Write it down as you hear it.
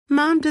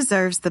Mom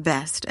deserves the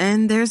best,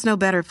 and there's no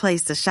better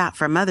place to shop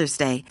for Mother's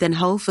Day than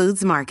Whole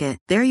Foods Market.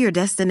 They're your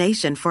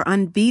destination for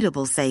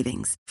unbeatable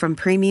savings, from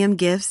premium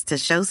gifts to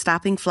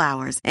show-stopping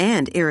flowers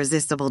and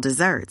irresistible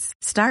desserts.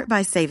 Start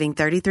by saving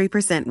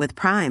 33% with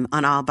Prime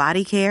on all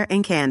body care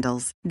and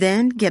candles.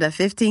 Then get a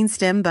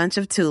 15-stem bunch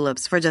of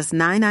tulips for just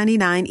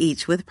 $9.99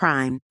 each with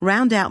Prime.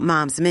 Round out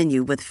Mom's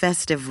menu with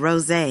festive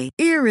rosé,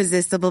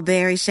 irresistible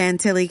berry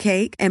chantilly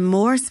cake, and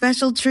more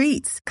special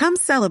treats. Come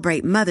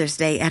celebrate Mother's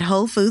Day at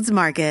Whole Foods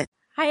Market.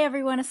 Hi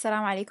everyone,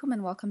 Assalamu alaikum,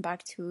 and welcome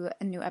back to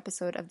a new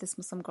episode of This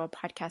Muslim Girl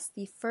podcast,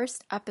 the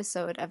first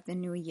episode of the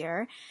new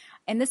year.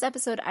 In this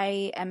episode,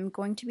 I am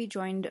going to be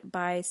joined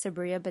by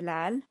Sabriya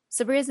Bilal.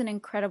 Sabriya is an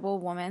incredible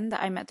woman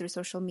that I met through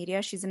social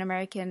media. She's an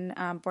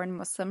American-born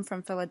Muslim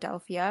from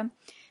Philadelphia.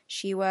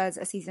 She was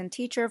a seasoned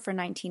teacher for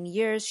 19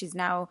 years. She's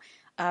now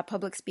a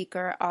public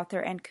speaker, author,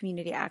 and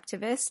community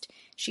activist.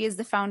 She is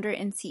the founder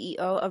and CEO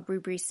of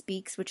Bree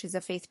Speaks, which is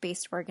a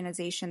faith-based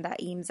organization that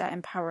aims at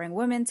empowering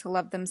women to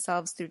love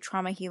themselves through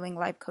trauma healing,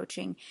 life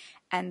coaching,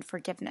 and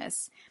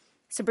forgiveness.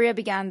 Sabriya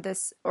began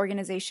this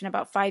organization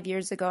about 5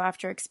 years ago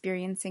after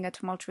experiencing a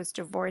tumultuous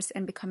divorce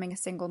and becoming a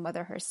single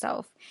mother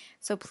herself.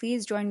 So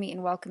please join me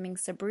in welcoming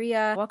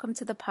Sabriya. Welcome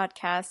to the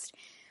podcast.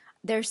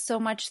 There's so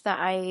much that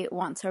I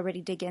want to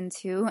already dig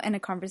into in a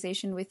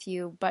conversation with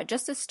you. But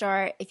just to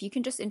start, if you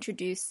can just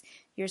introduce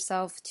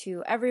yourself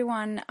to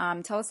everyone,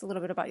 tell us a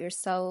little bit about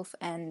yourself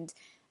and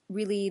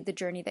really the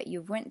journey that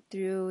you've went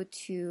through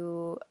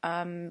to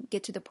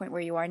get to the point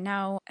where you are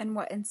now, and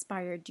what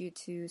inspired you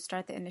to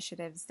start the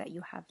initiatives that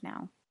you have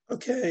now.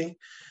 Okay,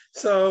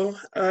 so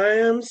I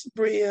am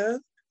Sabriya.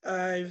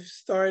 I've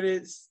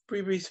started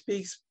Bree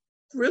Speaks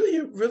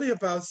really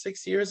about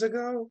 6 years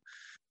ago.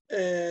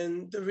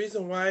 And the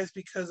reason why is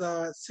because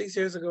 6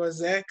 years ago,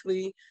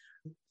 exactly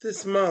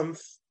this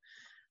month,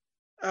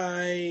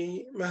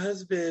 my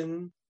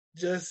husband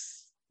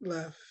just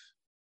left.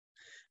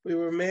 We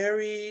were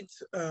married.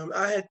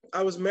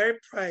 I was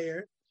married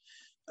prior.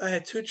 I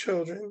had 2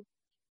 children,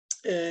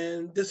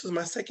 and this was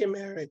my second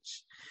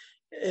marriage.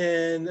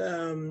 And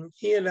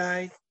he and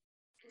I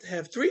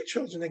have 3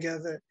 children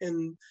together.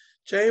 And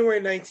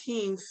January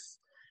 19th,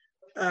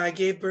 I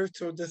gave birth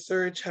to the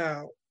 3rd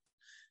child.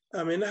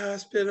 I'm in the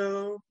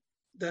hospital.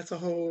 That's a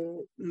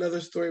whole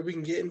another story we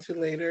can get into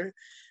later.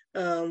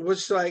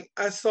 Which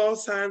I saw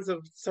signs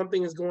of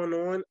something is going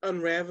on,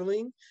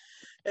 unraveling.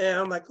 And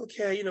I'm like,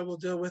 okay, we'll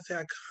deal with it.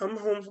 I come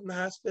home from the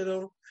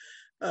hospital,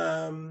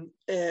 and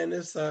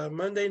it's a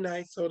Monday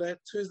night. So that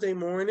Tuesday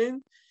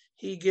morning,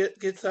 he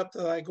gets up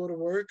to go to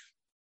work.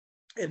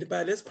 And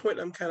by this point,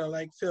 I'm kind of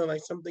feeling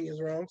like something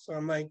is wrong. So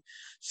I'm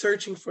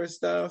searching for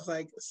stuff,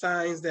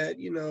 signs that,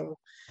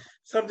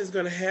 something's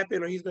going to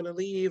happen, or he's going to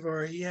leave,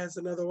 or he has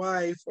another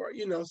wife, or,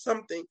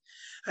 something.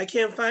 I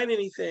can't find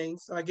anything.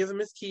 So I give him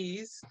his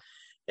keys,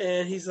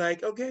 and he's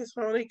like, okay,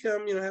 assalamu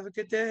alaikum, have a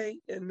good day.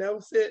 And that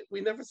was it.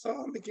 We never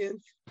saw him again.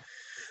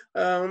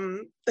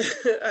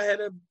 I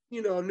had a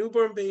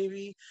newborn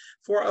baby,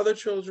 4 other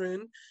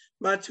children.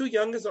 My 2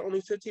 youngest are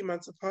only 15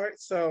 months apart.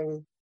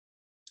 So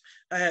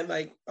I had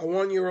a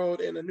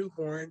 1-year-old and a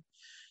newborn.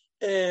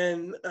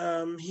 And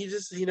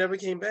he never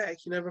came back.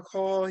 He never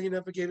called. He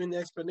never gave any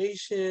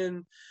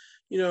explanation.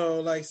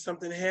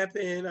 Something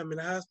happened. I'm in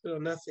the hospital,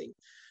 nothing.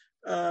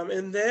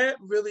 And that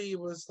really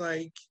was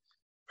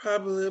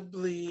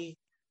probably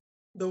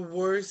the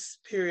worst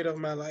period of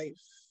my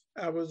life.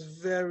 I was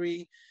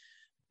very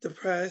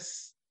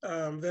depressed,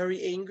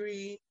 very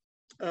angry,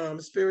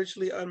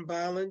 spiritually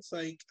unbalanced.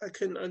 I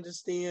couldn't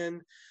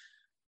understand,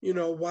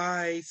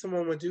 why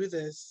someone would do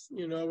this.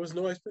 There was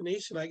no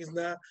explanation.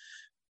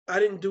 I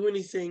didn't do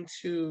anything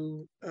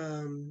to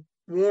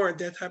warrant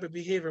that type of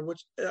behavior,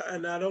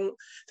 and I don't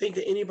think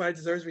that anybody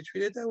deserves to be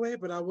treated that way,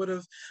 but I would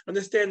have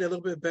understood a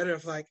little bit better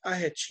if I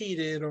had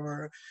cheated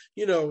or,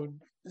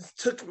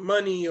 took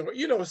money or,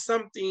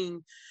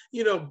 something,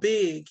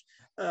 big.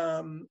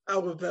 I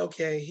would be,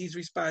 okay, he's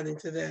responding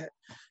to that.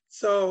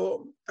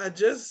 So I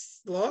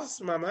just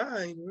lost my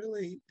mind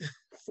really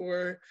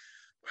for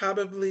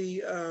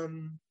probably, I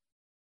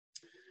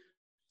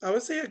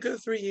would say a good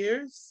 3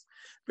 years.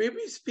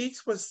 Bree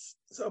Speaks was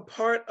a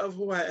part of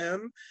who I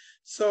am.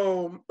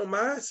 So on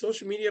my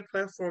social media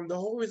platform, the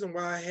whole reason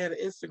why I had an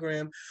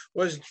Instagram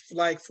was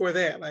for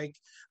that.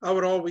 I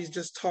would always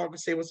just talk and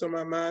say what's on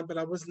my mind, but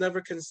I was never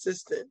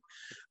consistent.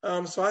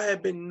 So I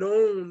had been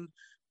known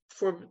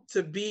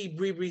to be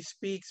Bree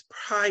Speaks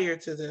prior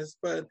to this,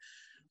 but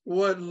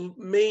what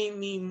made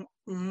me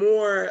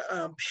more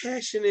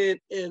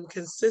passionate and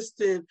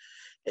consistent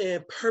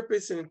and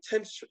purpose and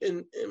intention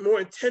and more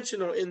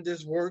intentional in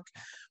this work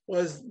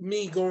was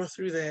me going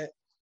through that,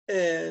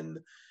 and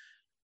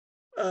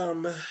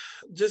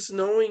just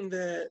knowing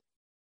that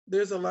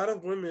there's a lot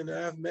of women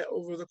that I've met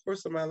over the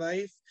course of my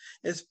life,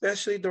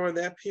 especially during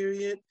that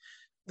period,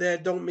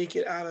 that don't make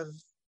it out of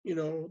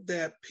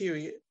that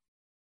period.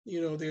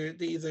 They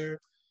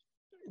either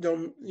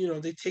don't,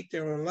 they take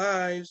their own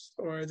lives,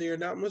 or they are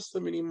not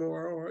Muslim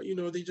anymore, or,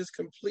 they just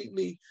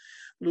completely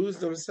lose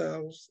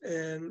themselves.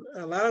 And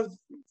a lot of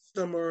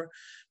them are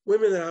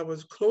women that I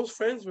was close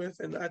friends with.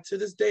 And to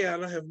this day, I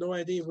don't have no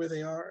idea where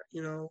they are.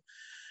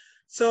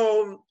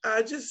 So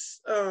I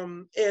just,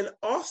 and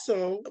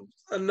also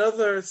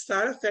another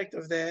side effect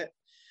of that,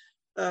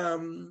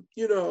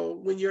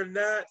 when you're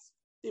not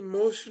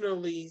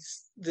emotionally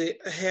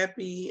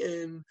happy,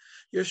 and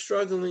you're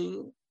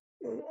struggling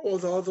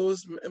with all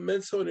those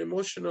mental and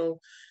emotional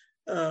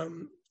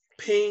um,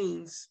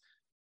 pains,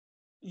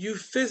 you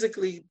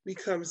physically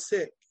become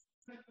sick.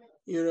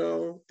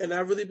 And I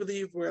really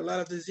believe where a lot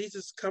of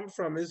diseases come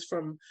from is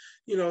from,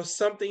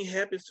 something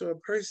happens to a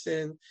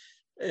person,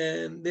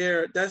 and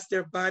that's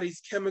their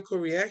body's chemical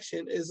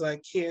reaction, is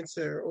like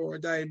cancer or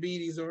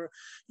diabetes or,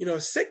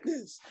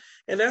 sickness.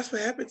 And that's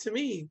what happened to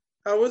me.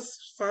 I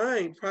was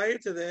fine prior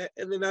to that,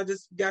 and then I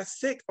just got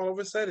sick all of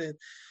a sudden.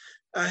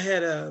 I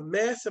had a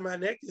mass in my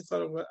neck. They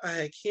thought I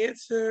had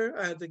cancer.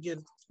 I had to get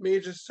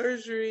major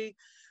surgery.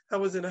 I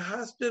was in a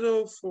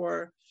hospital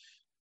for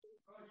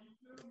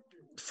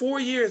 4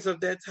 years of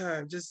that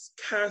time, just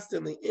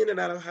constantly in and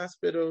out of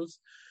hospitals.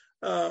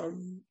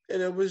 And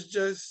it was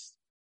just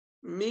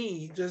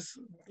me, just,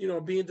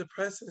 being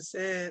depressed and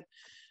sad.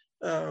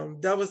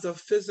 That was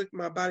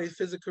my body's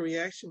physical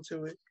reaction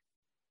to it.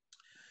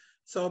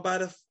 So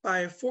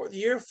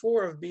year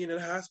four of being in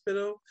the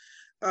hospital,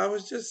 I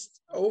was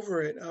just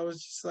over it. I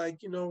was just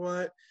like, you know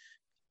what?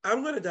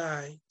 I'm going to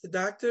die. The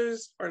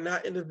doctors are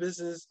not in the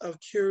business of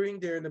curing.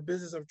 They're in the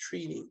business of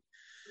treating.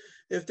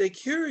 If they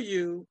cure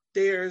you,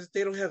 they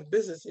don't have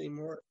business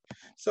anymore.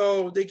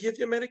 So they give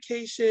you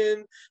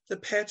medication to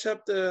patch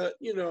up the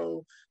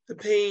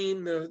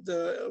pain,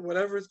 the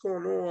whatever is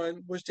going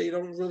on, which they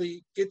don't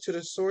really get to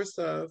the source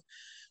of.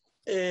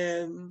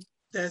 And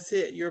that's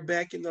it. You're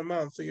back in a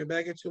month, or you're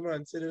back in 2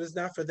 months. And if it's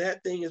not for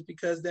that thing, it's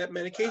because that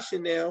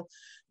medication now,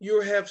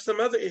 you have some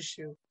other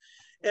issue.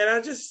 And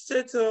I just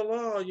said to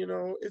Allah,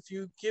 if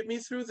you get me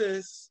through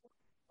this,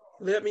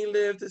 let me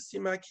live to see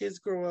my kids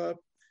grow up.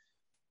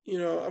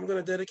 I'm going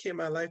to dedicate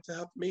my life to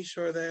help make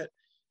sure that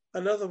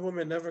another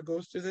woman never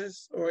goes through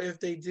this. Or if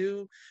they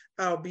do,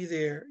 I'll be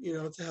there,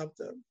 to help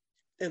them.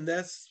 And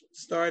that's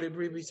started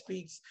Bree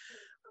Speaks.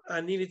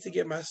 I needed to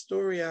get my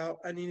story out.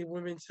 I needed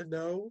women to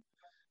know,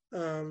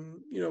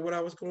 what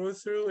I was going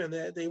through, and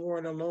that they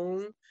weren't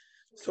alone.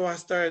 So I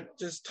started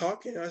just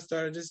talking. I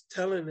started just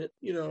telling it,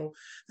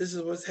 this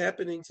is what's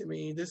happening to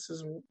me. This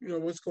is,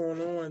 what's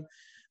going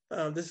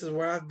on. This is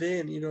where I've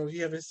been. If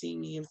you haven't seen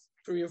me in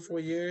 3 or 4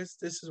 years,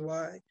 this is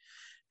why.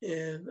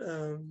 And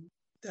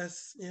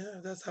that's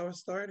how it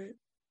started.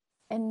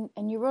 And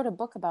you wrote a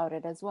book about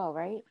it as well,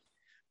 right?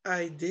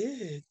 I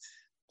did.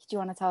 Do you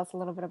want to tell us a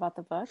little bit about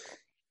the book?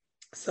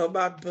 So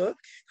my book,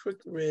 Quick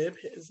Rib,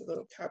 here's a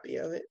little copy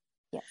of it.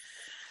 Yes.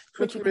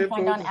 Which you can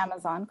find on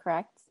Amazon,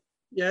 correct?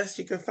 Yes,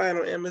 you can find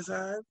on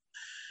Amazon.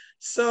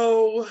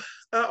 So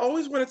I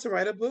always wanted to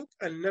write a book.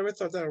 I never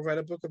thought that I'd write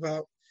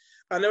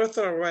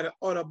an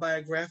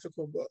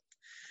autobiographical book,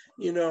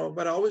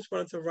 but I always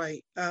wanted to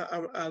write.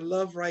 I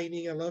love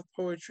writing. I love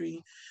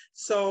poetry.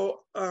 So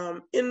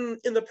in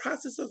the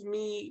process of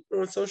me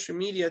on social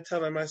media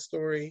telling my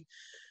story,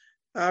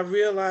 I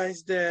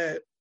realized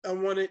that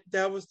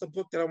that was the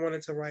book that I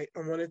wanted to write.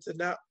 I wanted to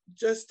not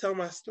just tell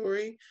my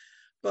story,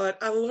 but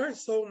I learned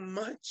so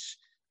much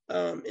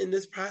in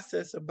this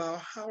process about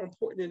how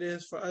important it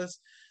is for us,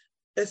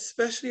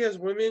 especially as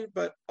women,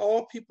 but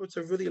all people,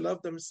 to really love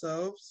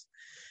themselves,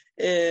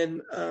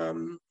 and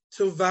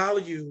to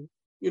value,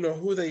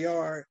 who they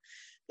are,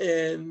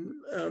 and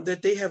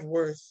that they have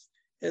worth,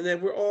 and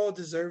that we're all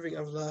deserving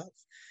of love.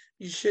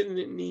 You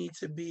shouldn't need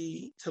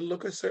to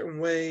look a certain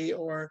way,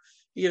 or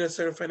be in a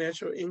certain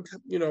financial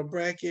income,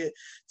 bracket,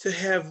 to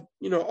have,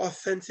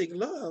 authentic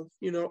love.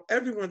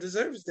 Everyone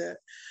deserves that.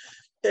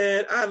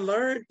 And I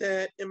learned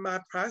that in my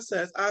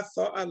process. I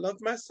thought I loved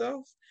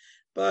myself,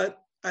 but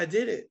I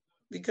didn't,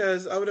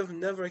 because I would have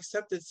never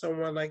accepted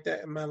someone like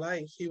that in my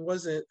life. He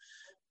wasn't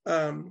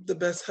the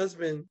best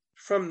husband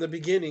from the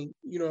beginning.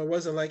 It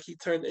wasn't like he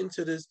turned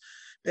into this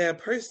bad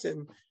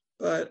person,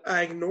 but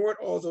I ignored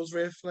all those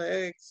red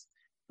flags,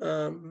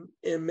 and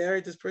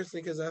married this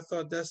person because I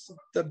thought that's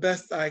the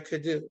best I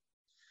could do.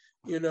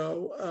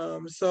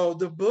 So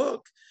the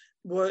book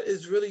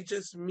is really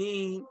just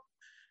me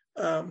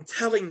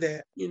telling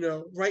that,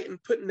 writing,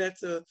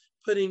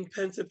 putting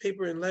pen to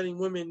paper, and letting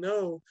women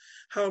know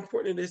how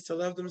important it is to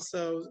love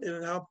themselves,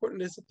 and how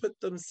important it is to put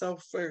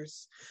themselves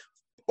first,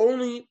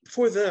 only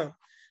for them,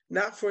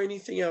 not for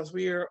anything else.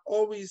 We are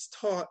always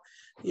taught,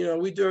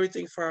 we do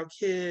everything for our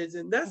kids,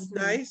 and that's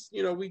nice.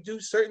 We do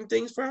certain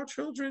things for our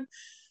children,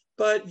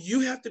 but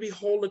you have to be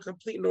whole and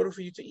complete in order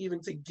for you to even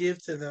to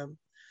give to them.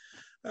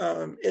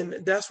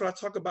 And that's what I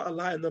talk about a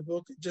lot in the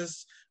book,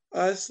 just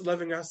us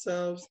loving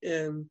ourselves,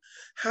 and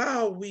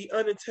how we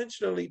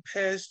unintentionally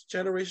pass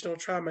generational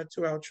trauma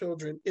to our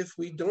children if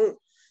we don't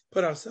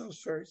put ourselves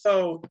first.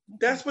 So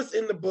that's what's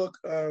in the book,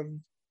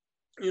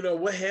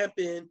 what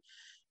happened.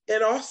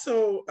 And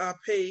also I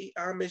pay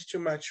homage to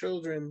my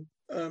children,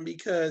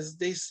 because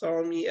they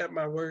saw me at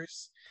my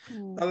worst. A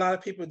Mm. lot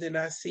of people did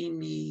not see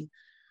me,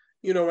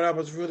 when I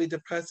was really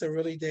depressed and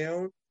really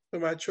down.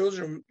 But my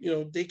children,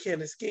 they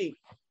can't escape.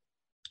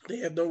 They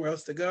have nowhere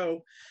else to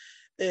go.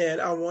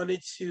 And I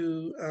wanted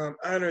to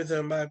honor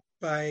them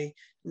by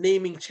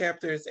naming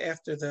chapters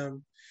after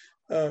them,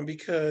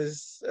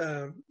 because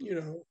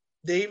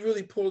they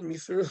really pulled me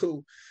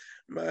through.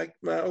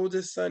 My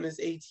oldest son is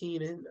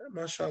 18, and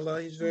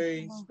mashallah, he's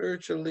very Mashallah.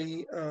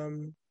 spiritually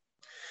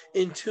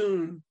in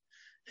tune.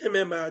 Him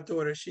and my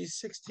daughter, she's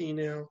 16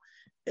 now,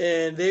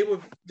 and they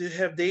would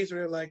have days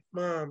where they're like,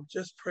 "Mom,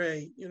 just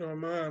pray,"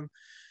 "Mom,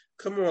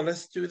 come on,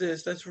 let's do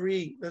this. Let's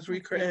read That's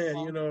Quran.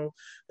 beautiful.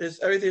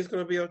 Everything's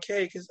gonna be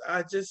okay." Because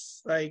I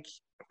just like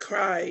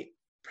cry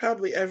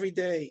probably every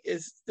day.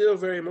 It's still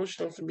very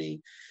emotional for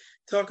me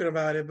talking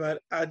about it,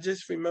 but I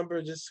just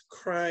remember just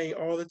crying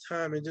all the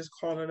time and just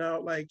calling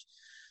out like,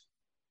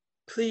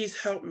 "Please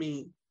help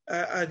me."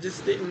 I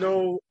just didn't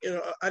know,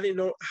 I didn't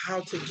know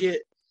how to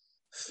get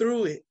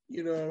through it.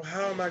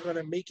 How am I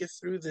gonna make it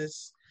through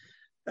this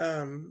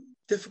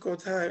difficult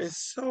time? And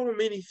so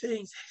many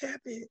things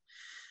happened.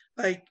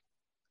 Like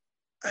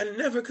I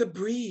never could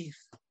breathe.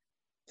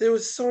 There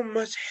was so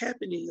much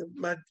happening.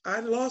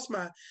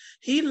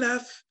 He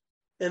left,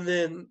 and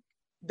then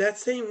that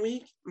same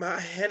week, I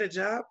had a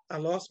job. I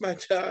lost my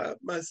job.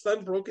 My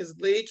son broke his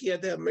leg. He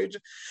had to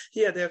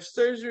have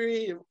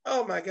surgery.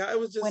 Oh my God, it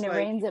was When just it like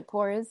rains, it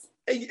pours.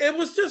 it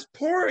was just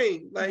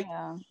pouring,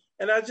 Yeah.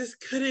 and I just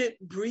couldn't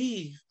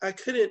breathe. I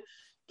couldn't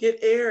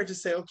get air to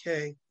say,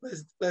 okay,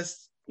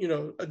 let's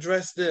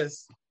address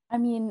this. I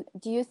mean,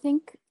 do you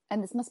think,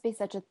 and this must be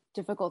such a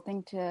difficult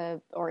thing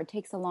to, or it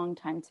takes a long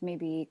time to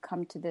maybe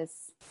come to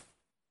this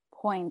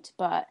point,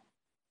 but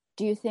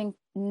do you think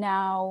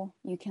now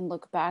you can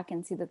look back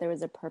and see that there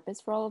was a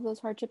purpose for all of those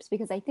hardships?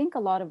 Because I think a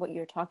lot of what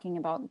you're talking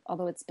about,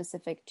 although it's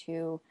specific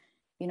to,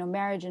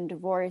 marriage and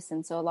divorce,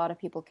 and so a lot of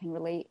people can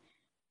relate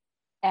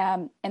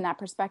in that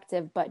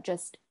perspective, but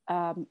just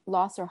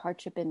loss or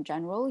hardship in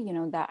general,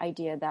 that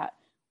idea that,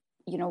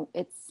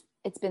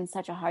 it's been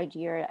such a hard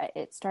year.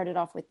 It started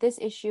off with this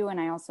issue, and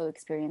I also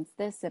experienced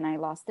this, and I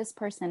lost this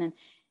person, and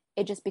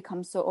it just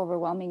becomes so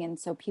overwhelming. And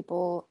so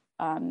people,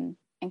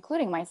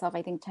 including myself,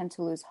 I think tend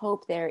to lose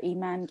hope. Their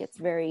iman gets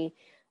very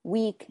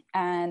weak.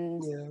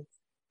 And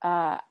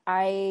Yeah,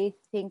 I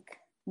think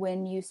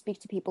when you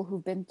speak to people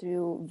who've been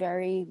through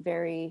very,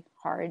 very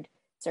hard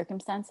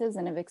circumstances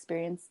and have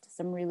experienced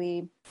some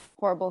really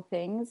horrible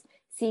things,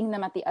 seeing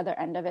them at the other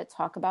end of it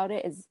talk about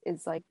it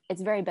is like,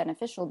 it's very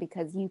beneficial,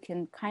 because you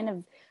can kind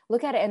of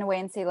look at it in a way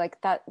and say like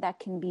that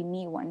can be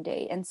me one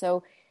day. And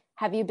so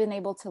have you been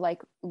able to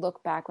like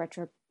look back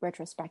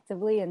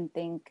retrospectively and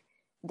think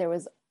there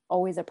was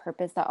always a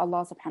purpose, that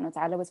Allah subhanahu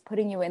wa ta'ala was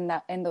putting you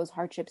in those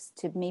hardships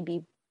to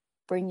maybe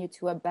bring you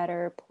to a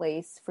better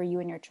place for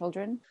you and your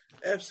children?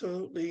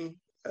 absolutely.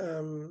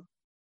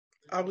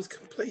 I was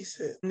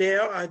complacent.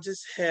 Now I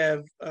just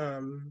have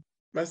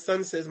my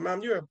son says,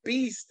 "Mom, you're a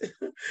beast."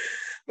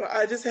 But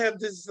I just have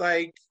this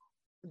like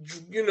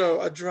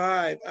a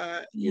drive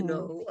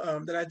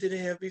Mm-hmm. that I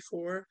didn't have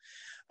before.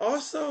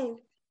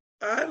 Also,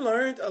 I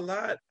learned a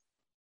lot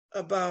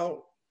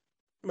about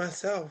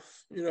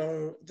myself,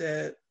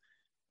 that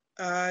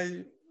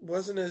I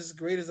wasn't as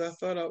great as I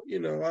thought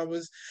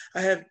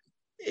I had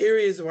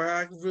areas where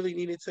I really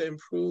needed to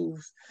improve.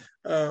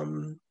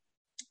 Um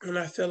and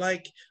I feel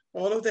like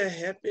all of that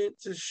happened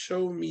to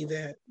show me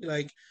that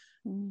like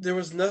there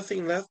was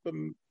nothing left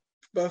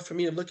but for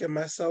me to look at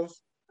myself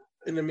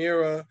in the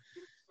mirror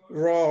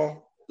raw,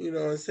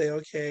 and say,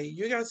 okay,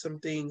 you got some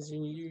things,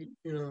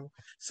 and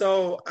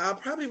So I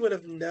probably would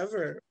have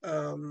never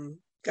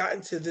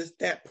gotten to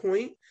that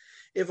point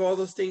if all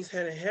those things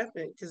hadn't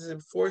happened, because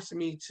it forced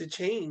me to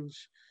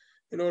change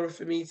in order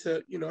for me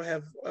to,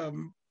 have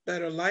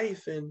better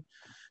life and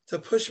to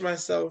push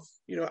myself,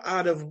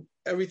 out of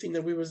everything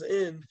that we was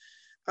in.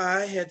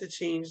 I had to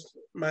change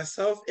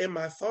myself and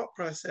my thought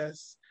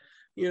process.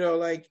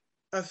 Like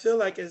I feel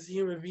like as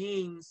human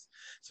beings,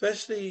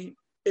 especially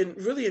in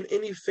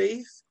any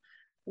faith,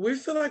 we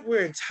feel like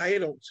we're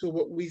entitled to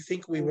what we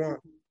think we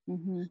want.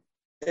 Mm-hmm.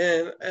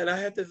 And I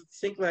had to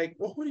think like,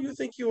 well, who do you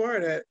think you are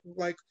that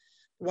like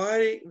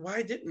why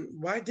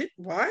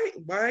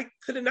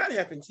could it not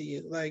happen to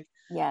you? Like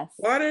Yes.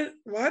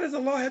 why does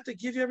Allah have to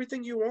give you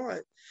everything you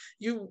want?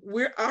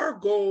 Our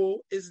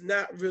goal is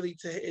not really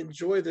to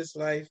enjoy this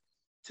life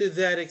to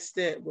that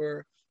extent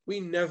where we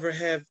never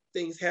have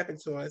things happen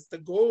to us. The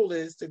goal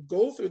is to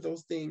go through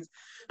those things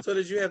so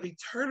that you have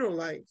eternal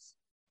life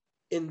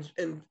in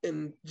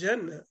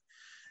Jannah.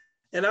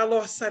 And I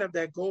lost sight of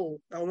that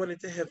goal. I wanted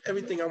to have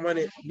everything I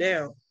wanted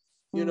now.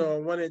 Mm. I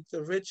wanted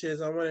the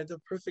riches, I wanted the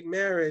perfect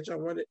marriage, I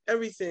wanted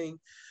everything,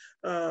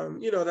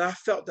 that I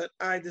felt that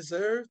I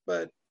deserved,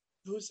 but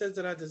who says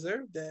that I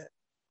deserved that?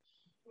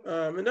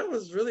 And that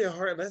was really a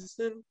hard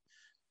lesson.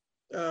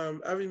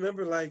 I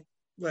remember like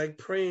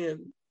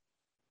praying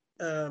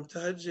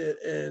tahajjud,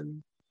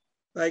 and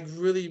like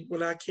really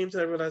when I came to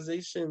that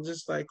realization,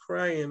 just like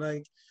crying,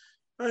 like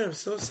I am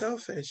so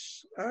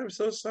selfish. I'm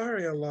so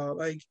sorry, Allah.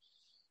 Like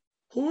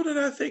Who did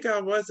I think I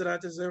was that I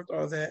deserved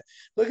all that?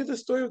 Look at the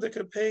story of the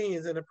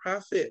companions and the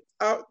prophet.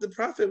 The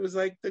prophet was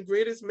like the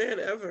greatest man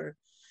ever.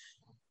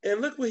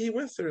 And look what he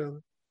went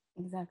through.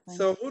 Exactly.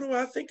 So who do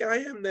I think I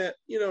am that,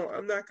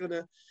 I'm not going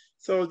to.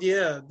 So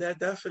yeah, that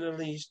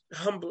definitely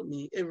humbled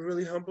me. It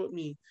really humbled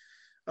me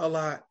a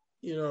lot.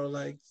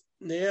 Like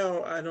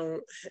now I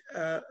don't,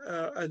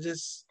 I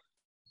just,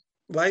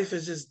 life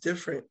is just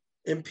different.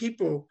 And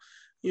people,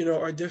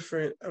 are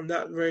different. I'm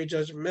not very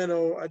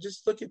judgmental. I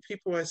just look at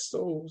people as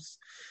souls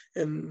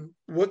and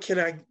what can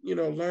I,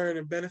 learn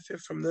and benefit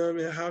from them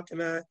and how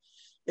can I,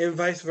 and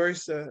vice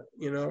versa,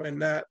 and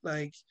not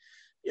like,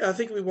 yeah, I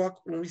think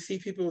when we see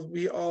people,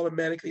 we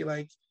automatically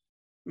like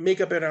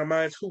make up in our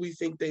minds who we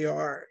think they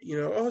are.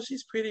 Oh,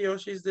 she's pretty. Oh,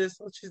 she's this.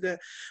 Oh, she's that.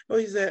 Oh,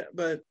 he's that.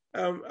 But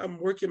I'm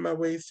working my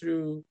way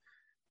through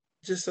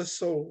just a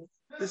soul.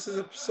 This is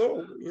a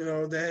soul,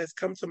 that has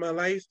come to my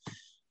life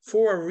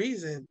for a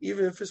reason,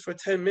 even if it's for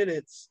 10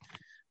 minutes.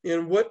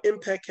 And what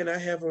impact can I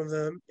have on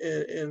them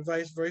and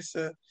vice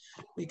versa?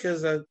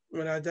 Because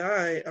when I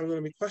die, I'm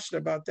going to be questioned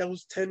about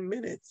those 10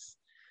 minutes,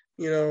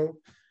 you know?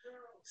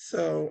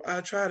 So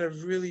I try to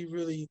really,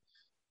 really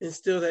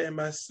instill that in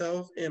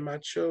myself and my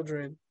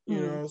children,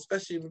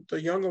 especially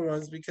the younger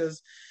ones,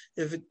 because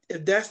if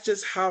that's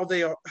just how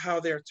they're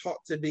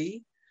taught to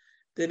be,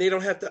 then they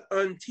don't have to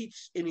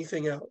unteach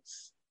anything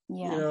else.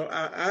 Yeah.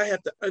 I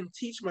have to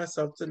unteach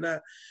myself to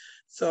not.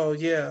 So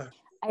yeah.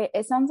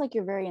 It sounds like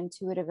you're very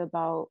intuitive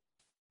about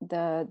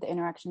the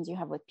interactions you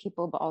have with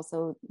people, but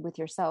also with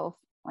yourself.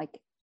 Like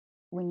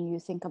when you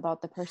think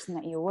about the person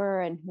that you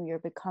were and who you're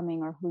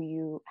becoming or who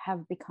you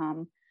have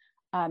become.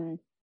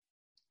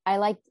 I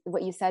liked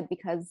what you said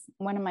because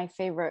one of my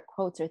favorite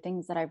quotes or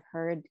things that I've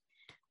heard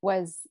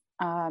was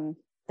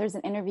there's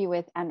an interview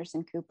with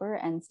Anderson Cooper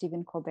and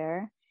Stephen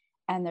Colbert,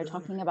 and they're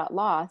talking about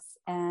loss.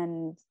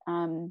 And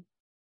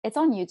it's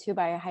on YouTube.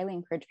 I highly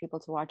encourage people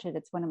to watch it.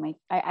 It's one of my,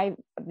 I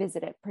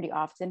visit it pretty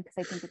often because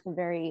I think it's a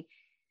very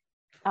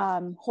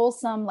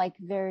wholesome, like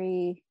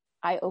very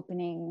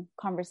eye-opening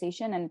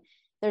conversation. And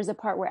there's a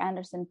part where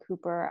Anderson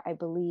Cooper, I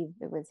believe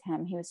it was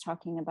him, he was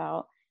talking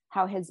about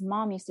how his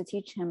mom used to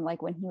teach him,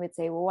 like when he would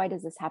say, well, why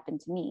does this happen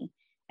to me?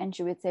 And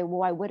she would say, well,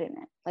 why wouldn't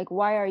it? Like,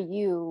 why are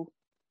you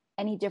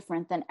any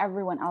different than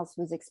everyone else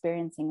who's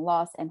experiencing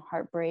loss and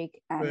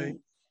heartbreak and right.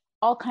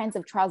 all kinds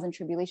of trials and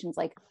tribulations?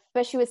 Like,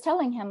 but she was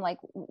telling him, like,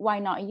 why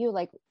not you?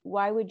 Like,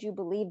 why would you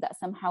believe that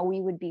somehow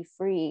we would be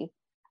free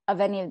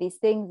of any of these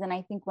things? And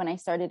I think when I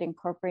started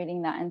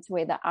incorporating that into the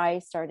way that I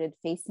started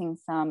facing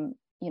some,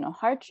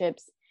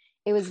 hardships,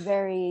 it was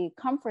very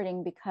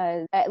comforting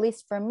because at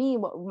least for me,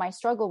 what my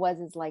struggle was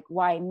is like,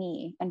 why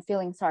me? And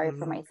feeling sorry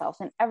for myself,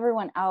 and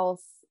everyone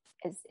else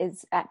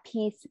is at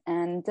peace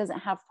and doesn't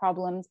have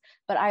problems,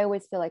 but I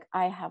always feel like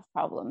I have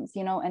problems,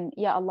 and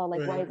yeah, Allah,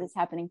 like, why is this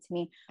happening to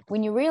me?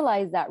 When you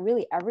realize that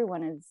really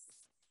everyone is,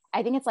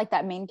 I think it's like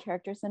that main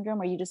character syndrome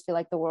where you just feel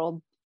like the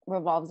world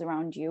revolves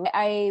around you.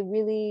 I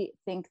really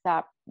think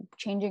that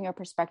changing your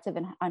perspective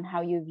on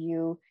how you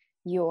view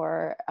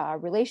your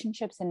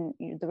relationships and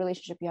the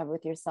relationship you have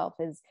with yourself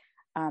is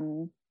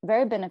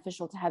very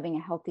beneficial to having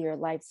a healthier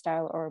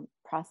lifestyle or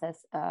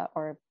process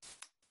or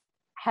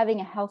having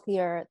a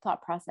healthier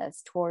thought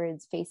process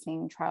towards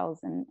facing trials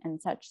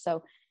and such.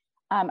 So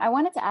I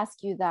wanted to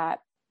ask you that,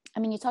 I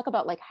mean, you talk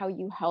about like how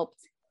you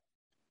helped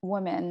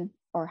women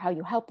or how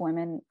you help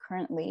women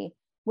currently.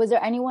 Was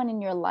there anyone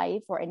in your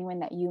life or anyone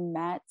that you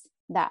met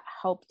that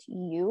helped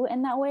you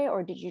in that way?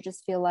 Or did you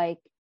just feel like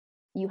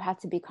you had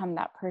to become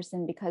that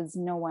person because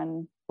no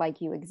one like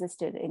you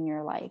existed in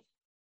your life?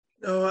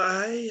 No,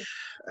 I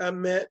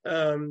met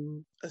a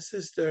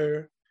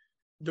sister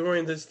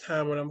during this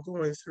time when I'm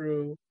going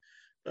through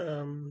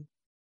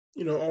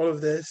all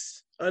of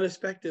this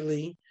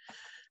unexpectedly,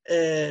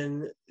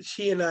 and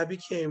she and I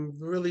became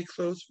really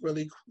close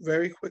really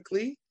very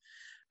quickly.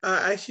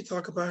 I actually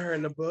talk about her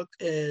in the book,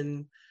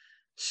 and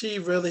she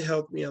really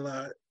helped me a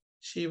lot.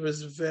 She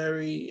was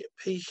very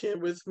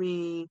patient with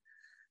me.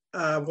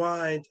 I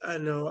whined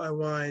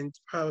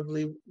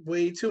probably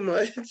way too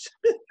much.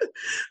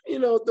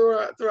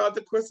 Throughout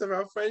the course of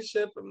our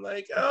friendship, I'm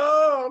like,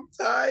 oh, I'm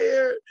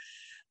tired.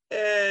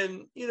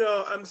 And,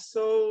 I'm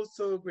so,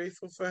 so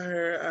grateful for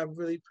her. I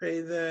really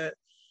pray that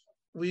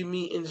we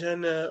meet in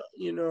Jannah,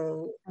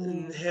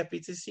 and happy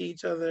to see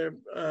each other.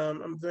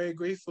 I'm very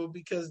grateful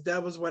because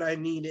that was what I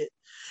needed.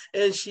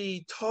 And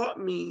she taught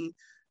me,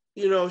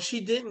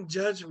 she didn't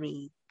judge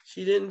me.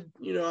 She didn't,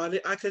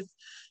 I could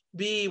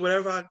be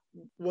whatever I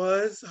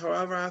was,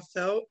 however I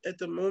felt at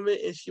the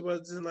moment, and she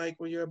wasn't like,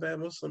 well, you're a bad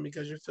Muslim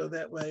because you feel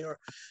that way, or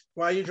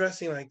why are you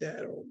dressing like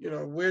that,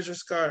 or where's your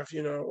scarf,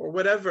 or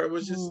whatever. It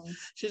was just,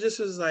 she just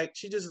was like,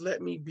 she just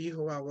let me be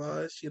who I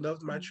was. She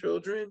loved my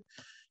children.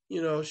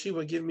 She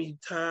would give me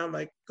time,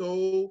 like,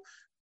 go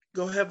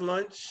have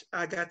lunch,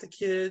 I got the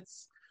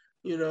kids,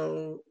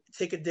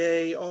 take a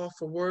day off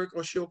for work,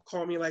 or she'll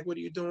call me like, what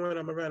are you doing?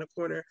 I'm around the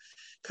corner,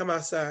 come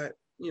outside.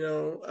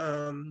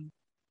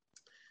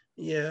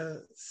 Yeah,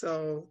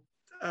 so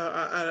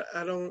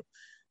I don't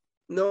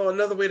know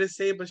another way to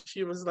say it, but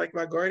she was like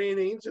my guardian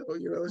angel.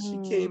 She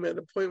Mm. came at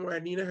the point where I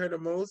needed her the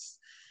most.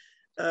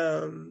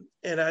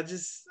 And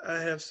I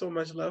have so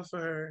much love for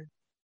her.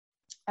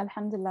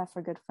 Alhamdulillah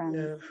for good friends.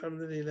 Yeah,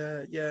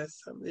 alhamdulillah.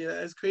 Yes,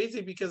 alhamdulillah. It's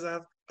crazy because I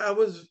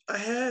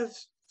have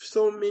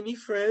so many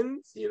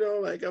friends,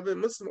 like I've been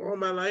Muslim all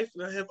my life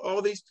and I have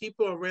all these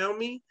people around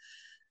me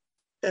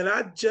and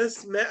I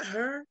just met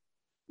her,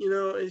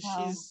 and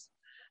Wow. she's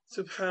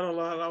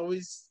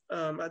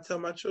subhanAllah. I tell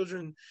my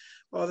children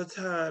all the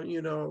time,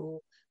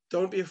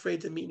 don't be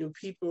afraid to meet new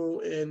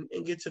people and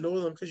get to know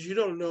them because you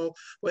don't know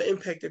what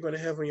impact they're going to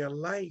have on your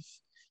life,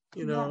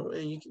 Yeah.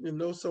 and you can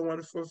know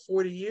someone for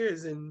 40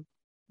 years and,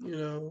 you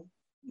know,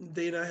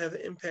 they not have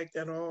an impact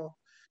at all.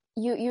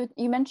 You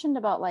mentioned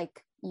about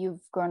like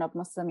you've grown up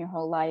Muslim your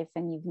whole life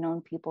and you've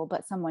known people,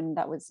 but someone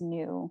that was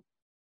new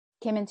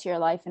came into your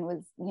life and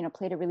was,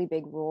 played a really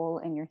big role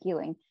in your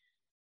healing.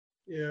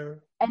 Yeah.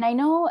 And I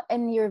know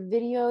in your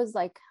videos,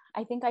 like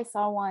I think I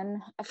saw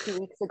one a few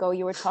weeks ago,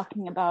 you were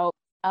talking about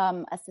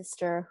a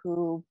sister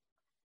who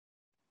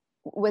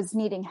was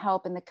needing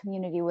help and the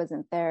community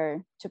wasn't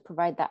there to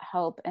provide that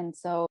help. And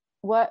so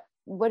what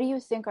do you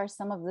think are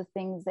some of the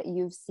things that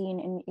you've seen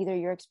in either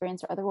your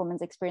experience or other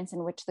women's experience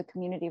in which the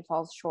community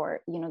falls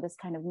short? This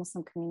kind of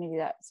Muslim community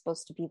that's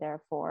supposed to be there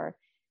for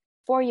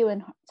you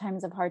in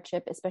times of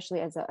hardship,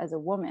 especially as a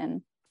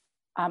woman.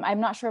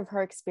 I'm not sure of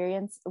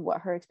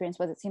what her experience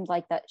was. It seemed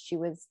like that she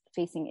was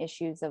facing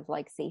issues of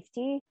like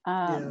safety.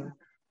 Yeah.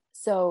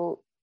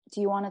 So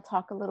do you want to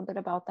talk a little bit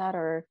about that,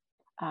 or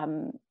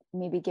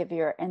maybe give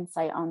your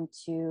insight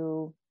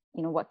onto,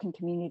 what can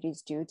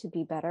communities do to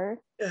be better?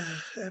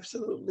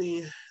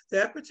 Absolutely.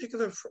 That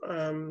particular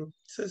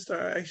sister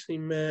I actually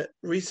met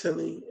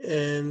recently,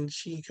 and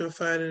she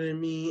confided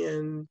in me,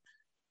 and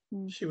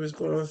she was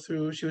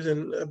in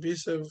an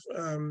abusive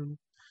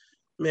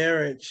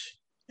marriage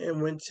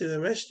and went to the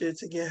masjid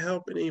to get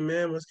help. And the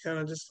imam was kind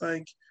of just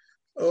like,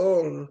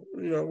 oh,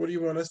 what do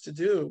you want us to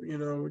do?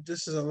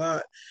 This is a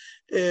lot.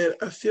 And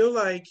I feel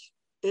like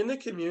in the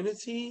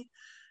community,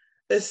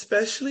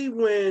 especially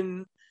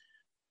when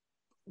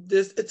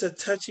it's a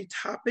touchy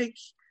topic,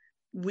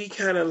 we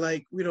kind of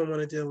like we don't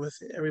want to deal with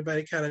it.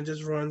 Everybody kind of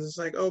just runs. It's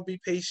like, oh, be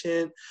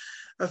patient.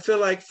 I feel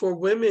like for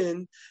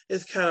women,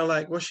 it's kind of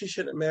like, well, she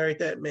shouldn't have married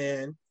that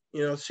man.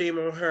 Shame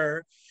on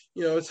her.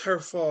 It's her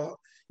fault.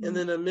 And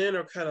then the men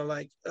are kind of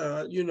like,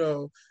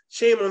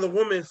 shame on the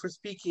woman for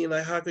speaking.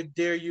 Like, how could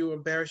dare you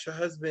embarrass your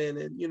husband?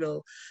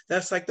 And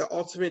that's like the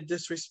ultimate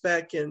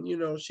disrespect. And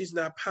she's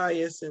not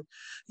pious. And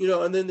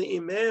then the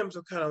imams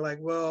are kind of like,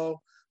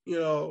 well,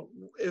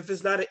 if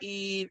it's not an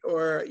Eid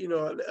or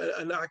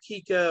an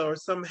Akika or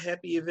some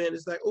happy event,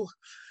 it's like, oh,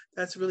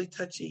 that's really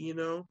touchy.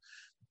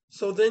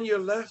 So then you're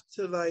left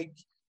to like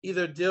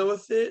either deal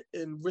with it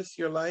and risk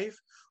your life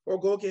or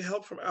go get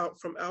help from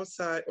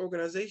outside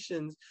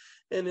organizations.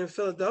 And in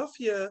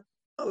Philadelphia,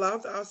 a lot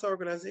of the outside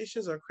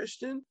organizations are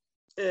Christian.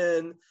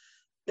 And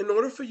in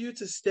order for you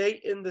to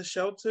stay in the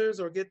shelters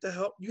or get the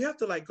help, you have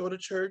to like go to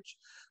church,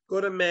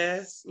 go to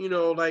mass,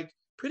 like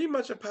pretty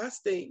much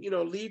apostate,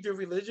 leave your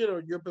religion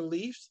or your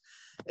beliefs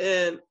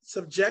and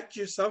subject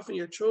yourself and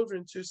your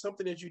children to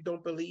something that you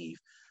don't believe,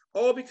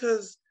 all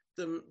because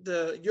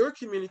your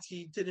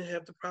community didn't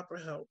have the proper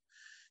help.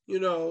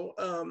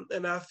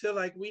 And I feel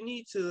like we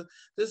need to.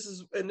 This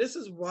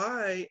is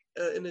why,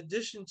 in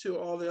addition to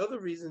all the other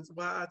reasons,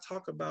 why I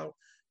talk about,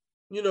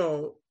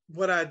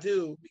 what I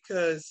do,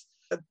 because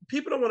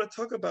people don't want to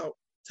talk about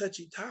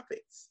touchy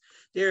topics.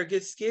 They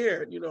get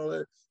scared,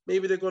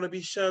 maybe they're going to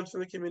be shunned from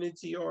the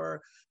community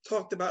or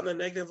talked about in a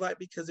negative light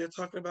because they're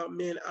talking about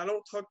men. I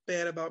don't talk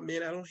bad about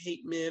men. I don't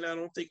hate men. I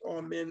don't think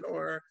all men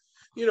are,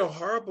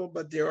 horrible,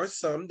 but there are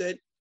some that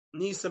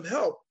need some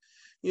help,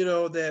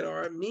 that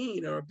are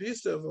mean or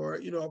abusive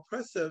or,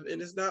 oppressive.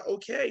 And it's not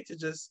okay to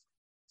just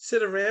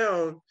sit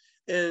around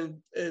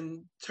and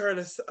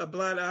turn a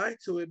blind eye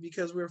to it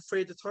because we're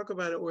afraid to talk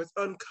about it or it's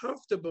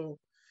uncomfortable.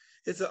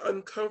 It's an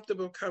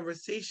uncomfortable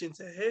conversation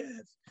to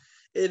have.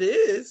 It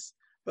is,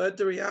 but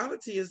the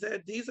reality is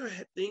that these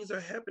things are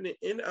happening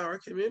in our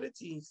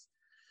communities,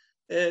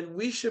 and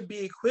we should be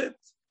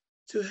equipped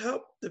to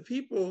help the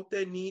people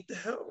that need the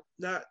help,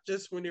 not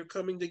just when they're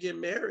coming to get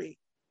married.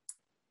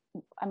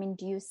 I mean,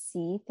 do you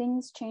see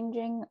things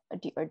changing,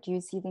 or do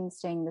you see things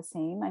staying the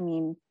same?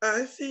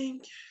 I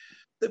think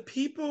the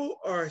people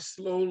are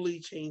slowly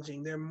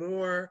changing. They're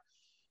more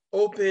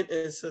open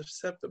and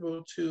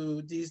susceptible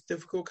to these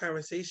difficult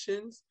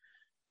conversations,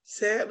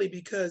 sadly,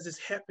 because it's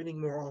happening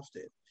more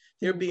often.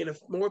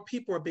 More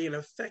people are being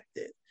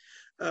affected.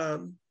 I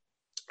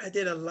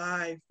did a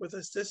live with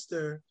a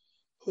sister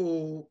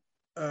who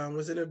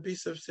was in an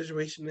abusive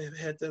situation and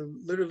had to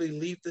literally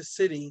leave the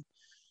city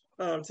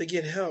to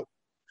get help.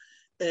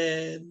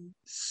 And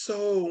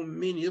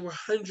there were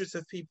hundreds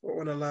of people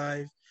on a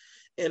live.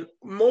 And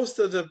most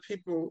of the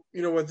people,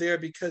 were there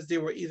because they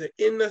were either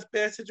in a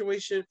bad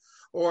situation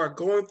or had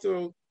gone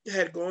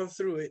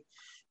through it,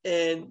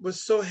 and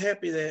was so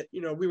happy that,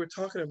 we were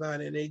talking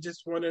about it. And they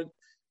just wanted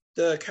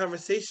the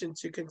conversation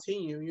to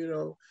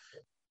continue,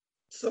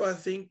 So I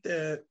think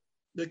that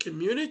The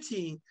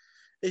community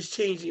is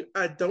changing.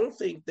 I don't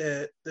think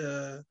that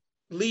the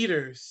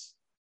leaders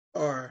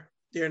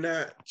they're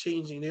not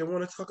changing. They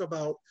want to talk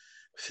about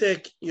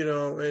fiqh,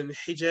 and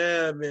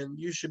hijab, and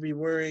you should be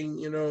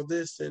wearing,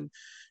 this, and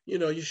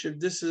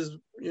this is,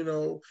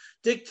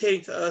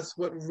 dictating to us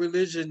what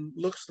religion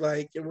looks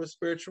like and what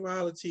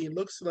spirituality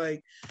looks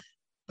like.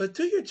 But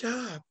do your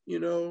job,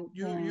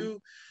 you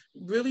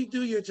really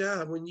do your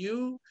job. When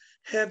you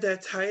have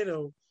that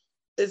title,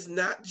 it's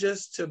not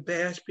just to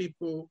bash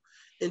people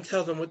and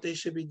tell them what they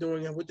should be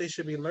doing and what they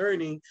should be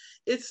learning.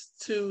 It's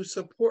to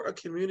support a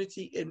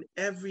community in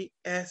every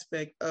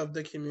aspect of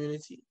the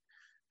community,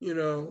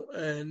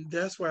 and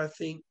that's why I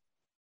think,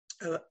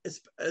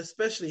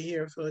 especially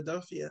here in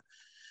Philadelphia,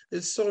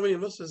 there's so many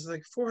Muslims,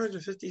 like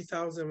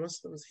 450,000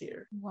 Muslims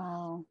here.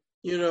 Wow.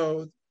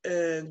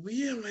 And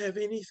we don't have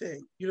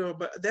anything,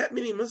 but that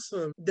many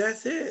Muslims,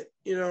 that's it,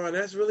 and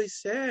that's really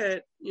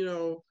sad,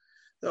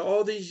 that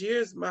all these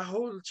years, my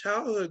whole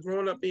childhood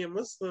growing up being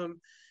Muslim,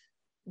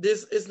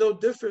 this is no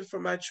different for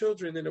my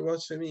children than it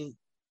was for me.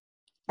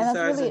 And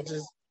that's really,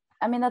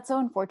 that's so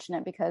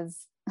unfortunate,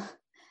 because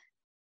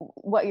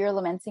what you're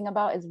lamenting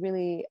about is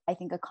really, I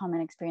think, a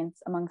common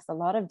experience amongst a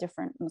lot of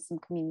different Muslim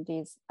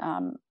communities.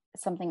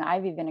 Something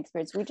I've even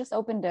experienced. We just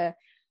opened a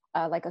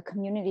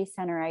community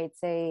center, I'd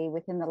say,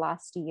 within the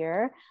last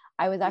year.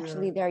 I was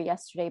actually there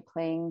yesterday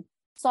playing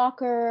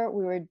soccer.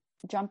 We were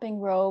jumping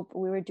rope.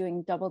 We were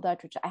doing double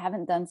dutch, which I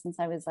haven't done since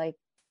I was like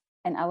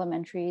in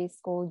elementary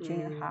school,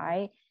 junior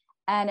high.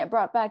 And it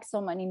brought back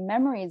so many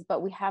memories.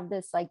 But we have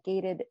this like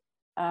gated,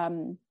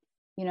 community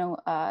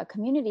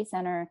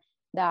center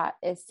that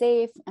is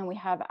safe. And we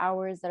have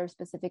hours that are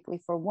specifically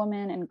for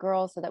women and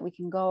girls so that we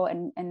can go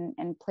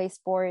and play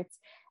sports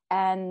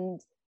and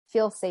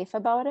feel safe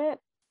about it.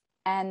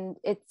 And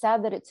it's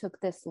sad that it took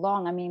this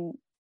long. I mean,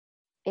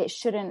 it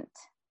shouldn't,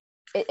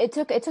 it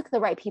took the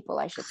right people,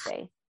 I should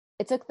say.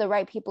 It took the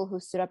right people who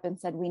stood up and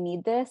said, we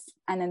need this.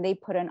 And then they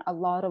put in a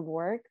lot of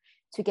work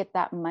to get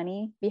that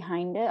money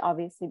behind it,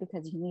 obviously,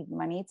 because you need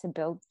money to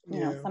build,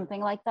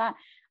 something like that.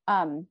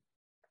 And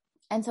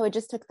so it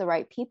just took the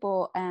right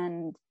people,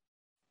 and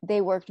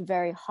they worked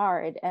very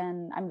hard.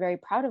 And I'm very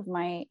proud of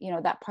my,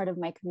 that part of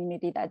my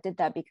community that did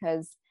that,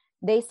 because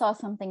they saw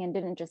something and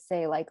didn't just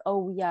say like,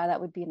 oh yeah, that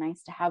would be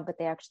nice to have, but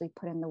they actually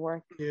put in the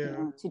work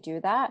to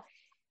do that.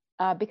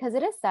 Because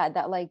it is sad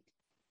that, like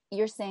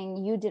you're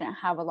saying, you didn't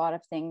have a lot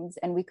of things,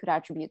 and we could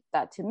attribute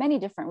that to many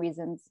different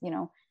reasons,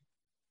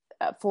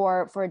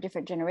 for a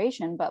different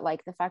generation. But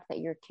like the fact that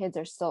your kids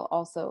are still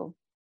also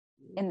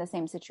in the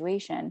same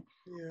situation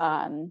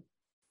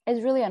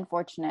is really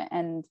unfortunate.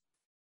 And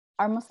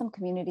our Muslim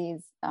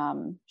communities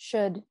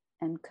should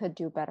and could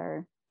do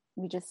better.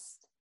 We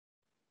just,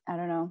 I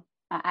don't know.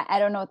 I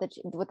don't know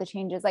what the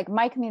change is. Like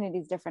my community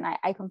is different.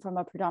 I come from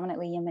a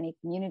predominantly Yemeni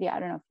community. I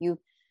don't know if you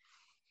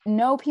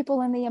know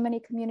people in the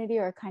Yemeni community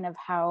or kind of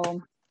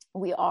how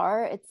we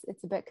are.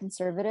 It's a bit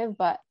conservative,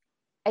 but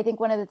I think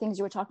one of the things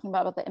you were talking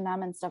about the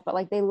imam and stuff, but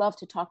like they love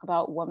to talk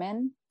about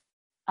women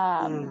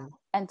and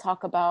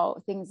talk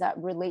about things that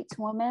relate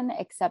to women,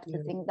 except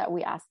the things that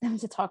we ask them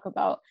to talk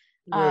about.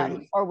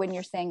 Or when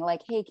you're saying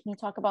like, hey, can you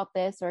talk about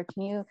this? Or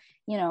can you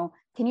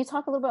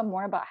talk a little bit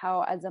more about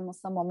how as a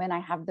Muslim woman, I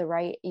have the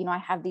right, I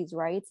have these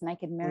rights and I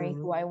can marry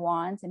who I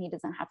want and he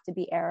doesn't have to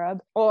be Arab,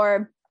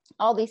 or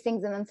all these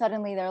things. And then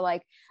suddenly they're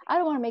like, I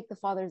don't want to make the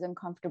fathers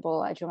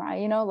uncomfortable at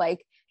Jumu'ah,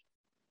 like,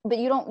 but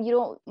you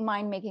don't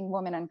mind making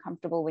women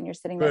uncomfortable when you're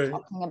sitting there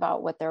talking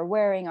about what they're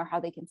wearing or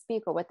how they can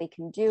speak or what they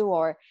can do,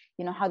 or,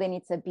 how they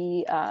need to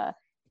be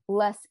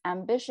less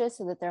ambitious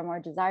so that they're more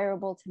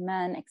desirable to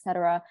men,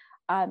 etc.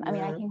 I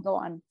mean, I can go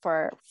on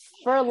for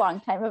a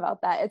long time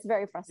about that. It's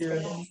very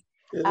frustrating.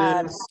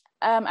 It is.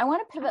 I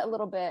want to pivot a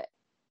little bit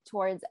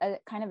towards a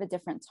kind of a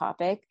different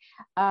topic.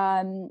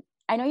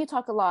 I know you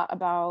talk a lot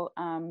about,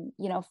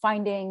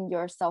 finding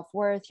your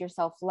self-worth, your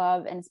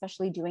self-love, and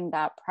especially doing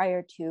that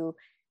prior to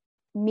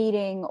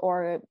meeting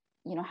or,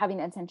 having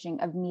the intention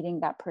of meeting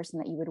that person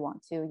that you would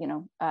want to,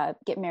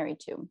 get married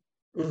to.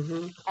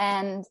 Mm-hmm.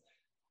 And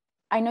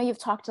I know you've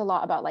talked a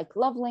lot about like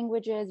love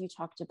languages. You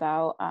talked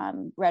about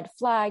red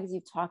flags.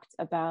 You've talked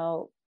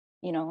about,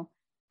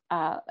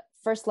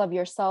 first love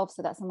yourself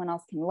so that someone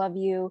else can love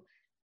you.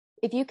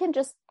 If you can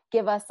just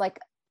give us like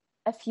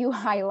a few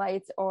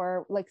highlights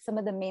or like some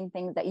of the main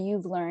things that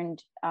you've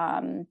learned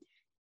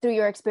through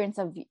your experience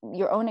of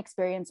your own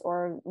experience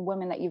or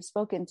women that you've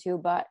spoken to,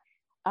 but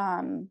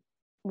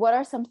what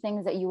are some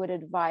things that you would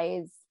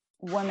advise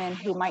women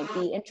who might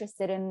be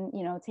interested in,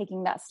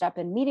 taking that step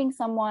and meeting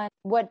someone?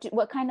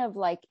 What kind of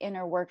like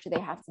inner work do they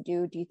have to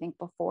do you think,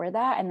 before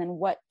that? And then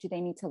what do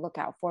they need to look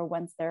out for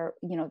once they're,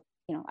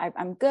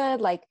 I'm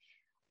good, like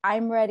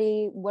I'm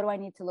ready. What do I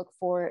need to look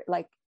for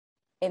like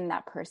in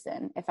that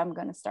person if I'm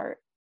going to start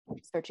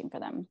searching for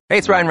them? Hey,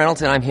 it's Ryan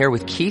Reynolds, and I'm here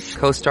with Keith,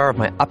 co-star of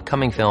my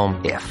upcoming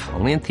film, If,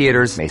 only in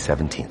theaters May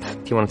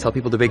 17th. Do you want to tell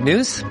people the big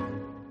news?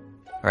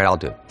 All right, I'll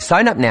do it.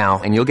 Sign up now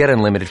and you'll get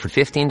unlimited for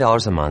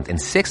 $15 a month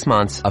and 6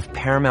 months of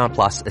Paramount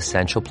Plus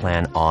Essential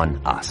Plan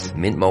on us.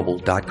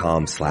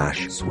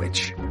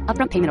 Mintmobile.com/switch.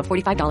 Upfront payment of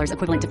 $45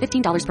 equivalent to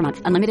 $15 per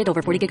month. Unlimited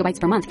over 40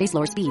 gigabytes per month. Face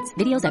lower speeds.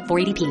 Videos at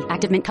 480p.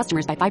 Active Mint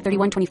customers by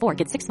 531.24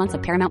 get 6 months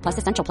of Paramount Plus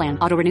Essential Plan.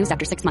 Auto renews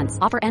after 6 months.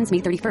 Offer ends May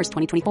 31st,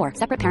 2024.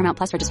 Separate Paramount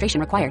Plus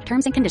registration required.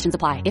 Terms and conditions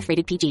apply if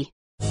rated PG.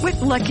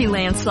 With Lucky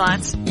Land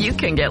Slots, you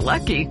can get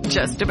lucky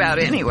just about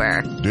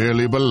anywhere.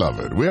 Dearly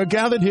beloved, we are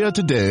gathered here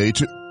today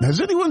to...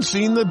 Has anyone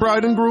seen the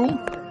bride and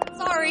groom?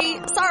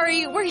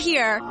 Sorry, we're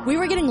here. We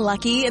were getting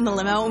lucky in the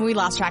limo and we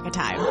lost track of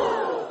time.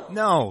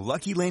 No,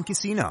 Lucky Land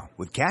Casino,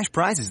 with cash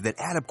prizes that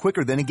add up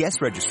quicker than a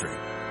guest registry.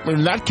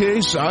 In that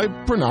case, I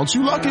pronounce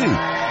you lucky.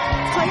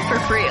 Play for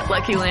free at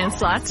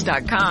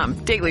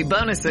LuckyLandSlots.com. Daily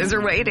bonuses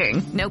are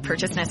waiting. No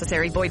purchase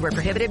necessary. Void where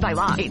prohibited by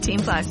law.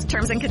 18+.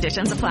 Terms and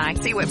conditions apply.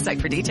 See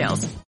website for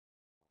details.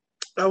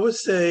 I would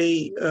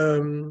say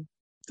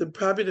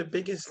probably the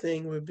biggest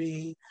thing would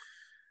be,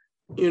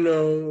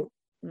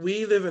 we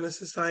live in a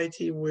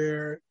society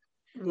where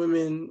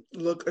women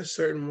look a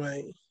certain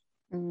way.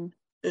 Mm-hmm.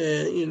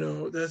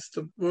 And, that's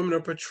the women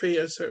are portrayed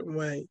a certain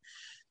way.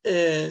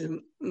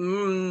 And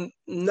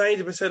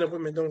 90% of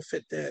women don't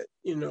fit that,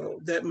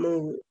 that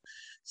mold.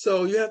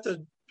 So you have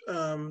to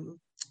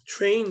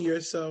train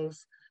yourself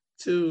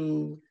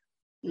to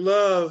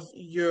love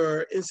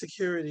your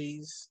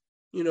insecurities,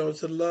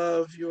 to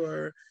love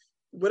your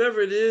whatever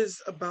it is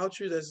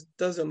about you that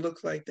doesn't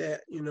look like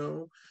that,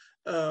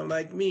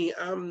 like me,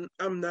 I'm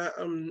not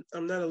a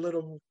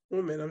little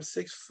woman. I'm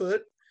 6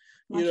 foot.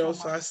 So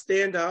I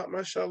stand out,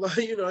 mashallah,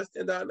 I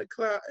stand out in the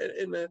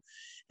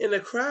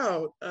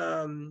crowd,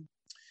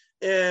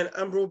 and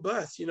I'm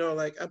robust,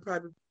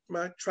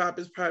 my tribe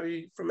is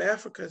probably from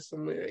Africa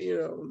somewhere,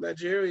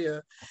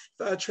 Nigeria.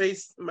 So I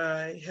trace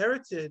my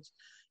heritage.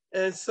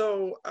 And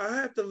so I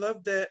have to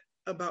love that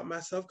about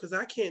myself because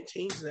I can't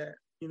change that.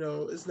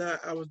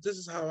 This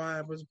is how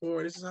I was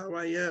born. This is how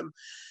I am.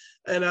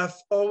 And I've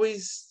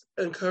always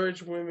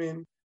encouraged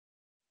women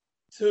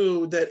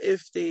that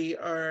if they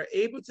are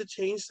able to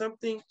change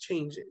something,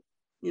 change it.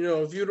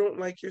 If you don't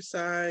like your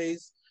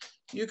size,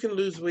 you can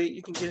lose weight,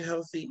 you can get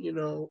healthy,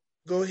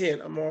 go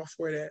ahead. I'm all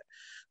for that.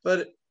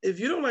 But if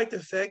you don't like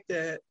the fact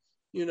that,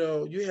 you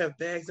have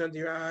bags under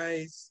your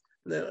eyes,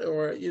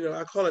 or,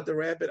 I call it the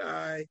rabbit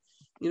eye,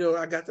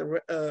 I got the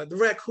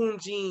raccoon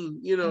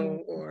gene,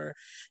 or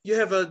you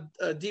have a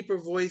deeper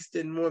voice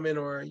than women,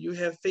 or you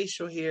have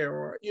facial hair,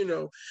 or,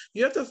 you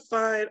have to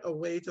find a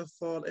way to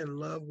fall in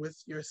love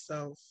with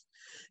yourself.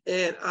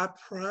 And I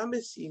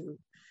promise you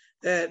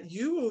that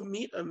you will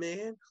meet a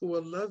man who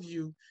will love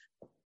you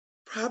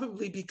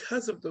probably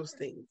because of those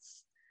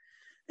things.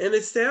 And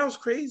it sounds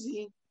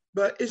crazy,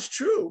 but it's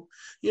true,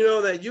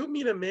 that you'll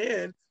meet a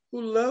man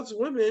who loves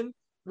women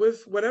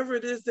with whatever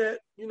it is that,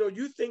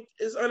 you think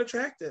is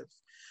unattractive,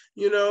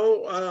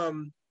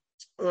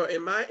 or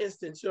in my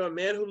instance, a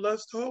man who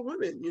loves tall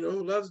women,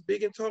 who loves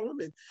big and tall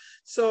women.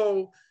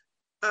 So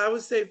I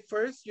would say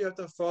first you have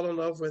to fall in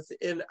love with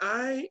it. And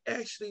I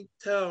actually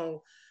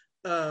told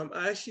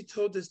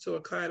this to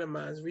a client of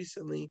mine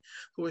recently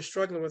who was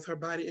struggling with her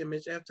body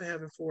image after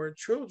having 4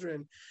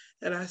 children.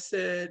 And I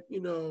said,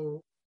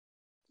 you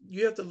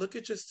have to look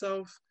at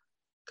yourself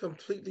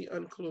completely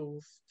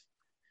unclothed.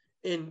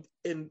 In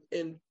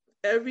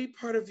every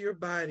part of your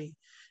body,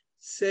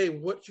 say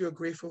what you're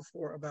grateful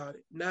for about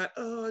it. Not,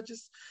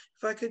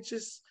 if I could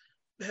just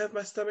have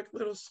my stomach a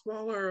little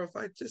smaller, or if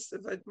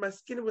my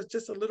skin was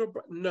just a little,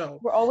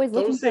 no. We're always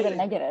looking for the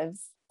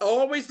negatives.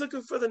 Always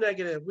looking for the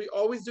negative. We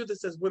always do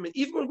this as women.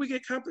 Even when we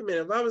get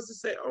complimented, if I was to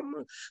say,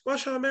 "Oh,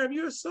 mashallah, ma'am,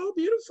 you're so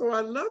beautiful.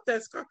 I love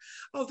that scarf.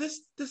 Oh,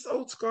 this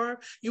old scarf."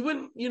 You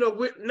wouldn't,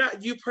 we're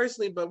not you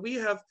personally, but we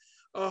have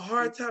a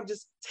hard time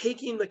just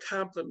taking the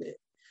compliment.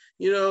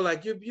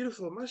 Like, you're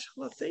beautiful.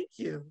 Mashallah, thank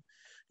you.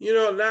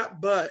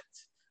 Not but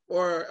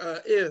or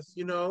if,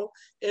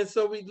 And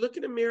so we look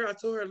in the mirror. I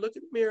told her, look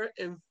in the mirror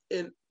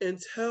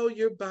and tell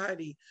your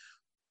body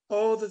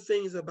all the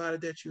things about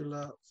it that you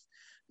love.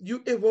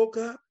 It woke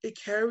up, it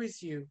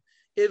carries you.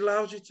 It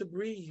allows you to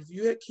breathe.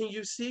 Can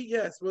you see?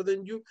 Yes. Well,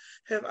 then you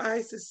have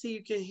eyes to see,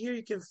 you can hear,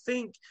 you can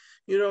think,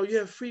 you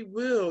have free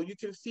will, you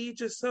can feed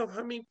yourself.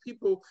 How many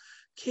people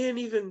can't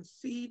even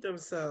feed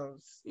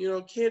themselves,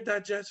 can't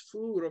digest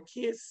food or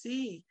can't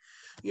see,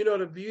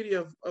 the beauty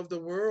of the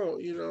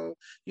world, you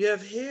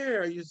have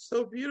hair, you're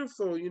so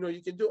beautiful,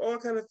 you can do all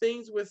kinds of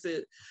things with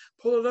it,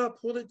 pull it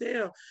up, pull it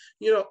down,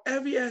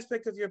 every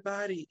aspect of your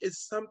body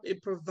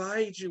it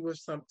provides you with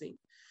something.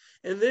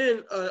 And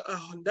then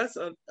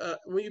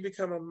when you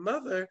become a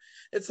mother,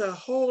 it's a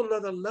whole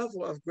nother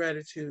level of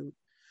gratitude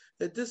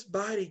that this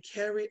body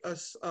carry a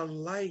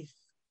life,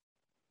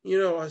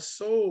 a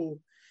soul.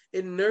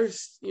 It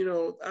nursed,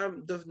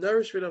 the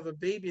nourishment of a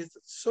baby is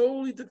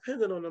solely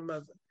dependent on the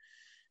mother.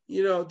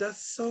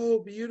 That's so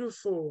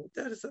beautiful.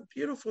 That is a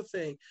beautiful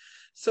thing.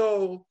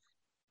 So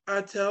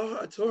I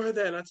told her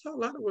that, and I tell a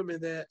lot of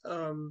women that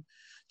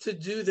to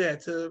do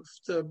that,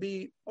 to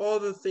be all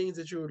the things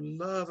that you would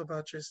love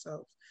about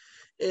yourself.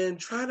 And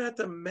try not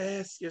to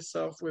mask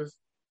yourself with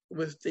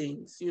with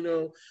things,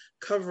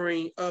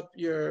 covering up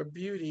your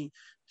beauty.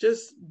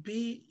 Just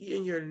be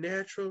in your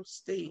natural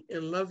state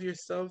and love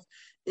yourself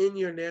in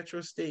your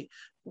natural state.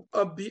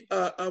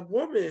 A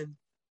woman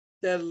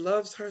that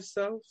loves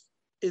herself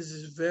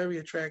is very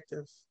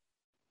attractive.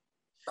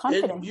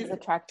 Confidence is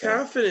attractive.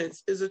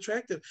 Confidence is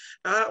attractive.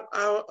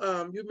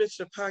 You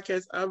mentioned a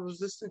podcast. I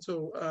was listening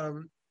to a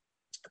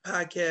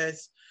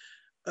podcast.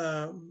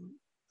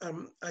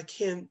 I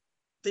can't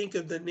think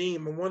of the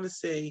name. I want to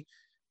say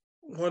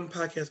one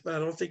podcast, but I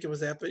don't think it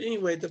was that. But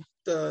anyway,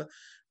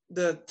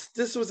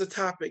 this was a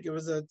topic. It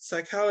was a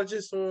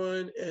psychologist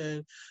on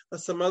and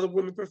some other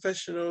women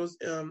professionals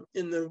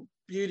in the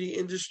beauty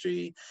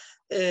industry,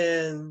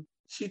 and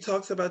she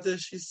talks about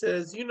this. She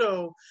says,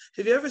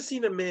 have you ever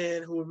seen a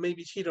man who would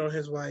maybe cheat on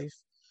his wife,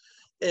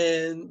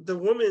 and the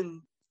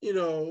woman,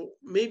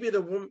 maybe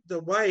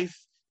the wife,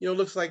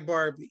 looks like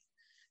Barbie,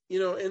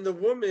 and the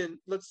woman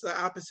looks the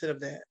opposite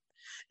of that.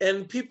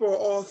 And people are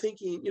all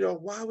thinking,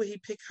 why would he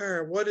pick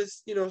her? What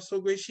is,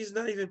 so great? She's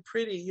not even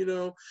pretty,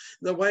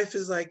 The wife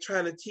is like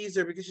trying to tease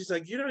her because she's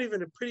like, you're not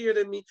even prettier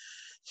than me.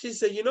 She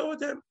said, you know what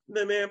that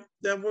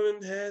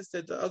woman has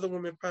that the other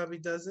woman probably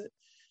doesn't?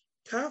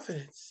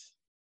 Confidence.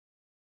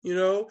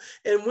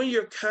 And when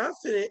you're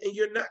confident and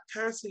you're not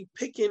constantly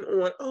picking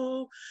on,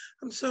 oh,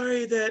 I'm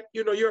sorry that,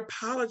 you're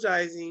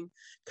apologizing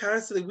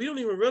constantly. We don't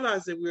even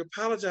realize that we're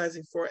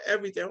apologizing for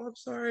everything. Oh, I'm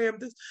sorry, I'm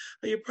this.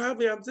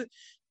 I'm this.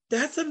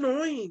 That's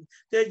annoying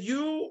that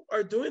you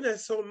are doing that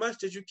so much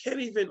that you can't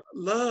even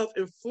love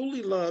and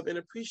fully love and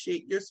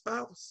appreciate your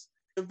spouse.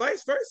 And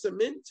vice versa.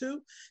 Men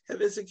too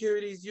have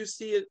insecurities. You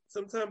see it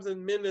sometimes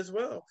in men as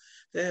well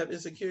that have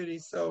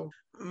insecurities. So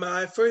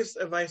my first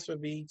advice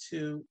would be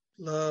to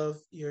love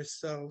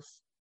yourself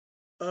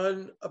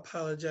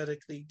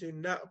unapologetically. Do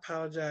not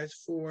apologize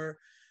for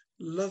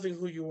loving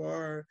who you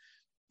are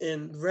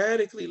and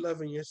radically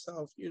loving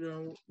yourself,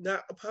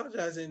 not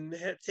apologizing,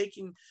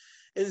 taking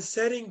and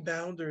setting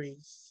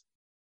boundaries.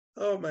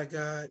 Oh my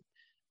God.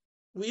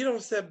 We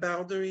don't set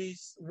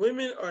boundaries.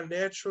 Women are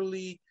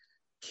naturally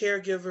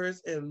caregivers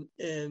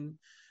and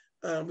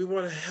we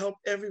want to help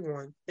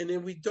everyone. And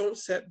then we don't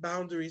set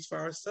boundaries for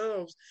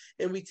ourselves.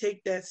 And we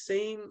take that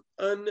same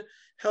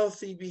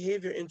unhealthy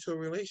behavior into a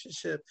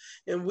relationship.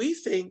 And we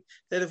think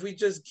that if we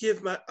just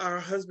give our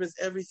husbands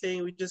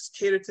everything, we just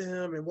cater to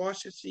him and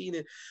wash his feet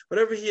and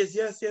whatever he is,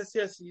 yes.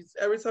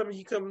 Every time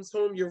he comes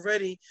home, you're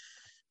ready.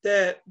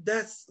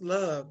 That's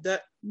love.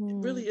 That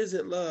really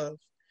isn't love.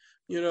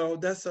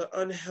 That's an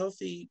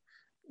unhealthy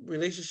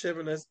relationship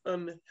and that's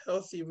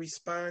unhealthy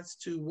response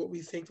to what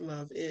we think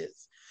love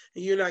is.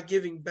 And you're not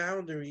giving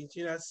boundaries.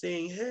 You're not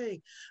saying,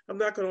 hey, I'm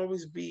not going to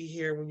always be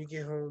here when you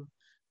get home.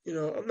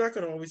 I'm not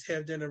going to always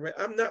have dinner.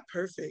 I'm not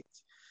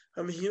perfect.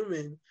 I'm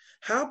human.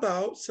 How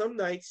about some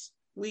nights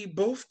we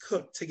both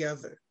cook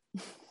together?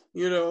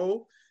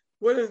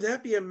 Wouldn't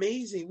that be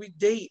amazing? We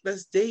date.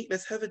 Let's date.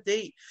 Let's have a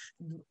date.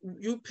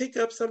 You pick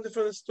up something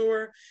from the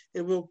store,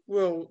 and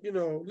we'll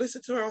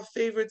listen to our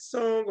favorite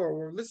song or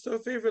we'll listen to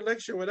our favorite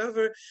lecture,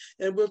 whatever,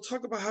 and we'll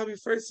talk about how we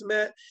first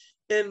met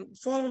and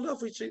fall in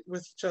love with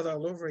each other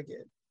all over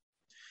again.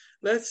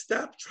 Let's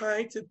stop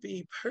trying to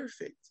be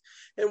perfect.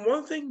 And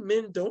one thing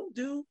men don't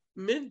do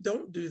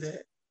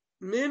that.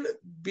 Men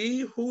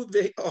be who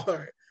they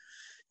are.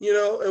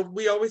 And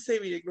we always say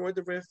we ignore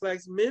the red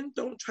flags. Men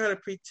don't try to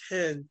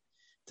pretend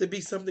to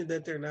be something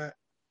that they're not.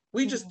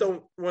 We just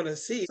don't want to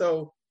see.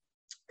 So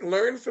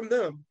learn from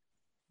them.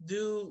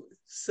 Do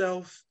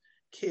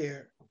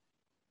self-care.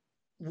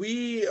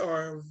 We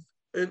are,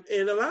 and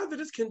a lot of it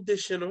is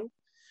conditional.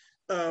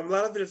 A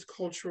lot of it is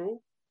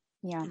cultural.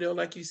 Yeah.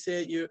 Like you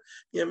said, you're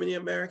Yemeni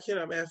American,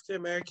 I'm African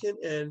American,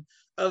 and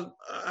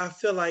I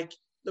feel like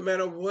no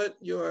matter what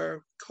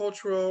your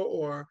cultural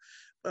or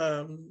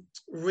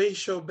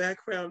racial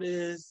background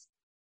is,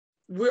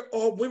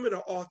 women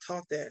are all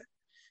taught that.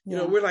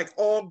 We're like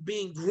all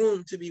being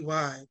groomed to be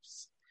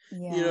wives,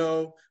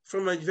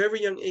 from a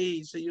very young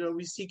age. So,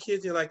 we see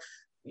kids, they're like,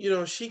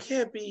 she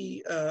can't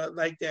be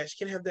like that. She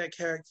can't have that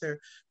character.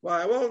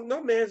 Why? Well,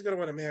 no man's going to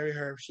want to marry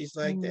her if she's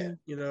like that.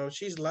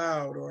 She's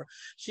loud or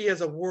she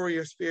has a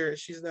warrior spirit.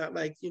 She's not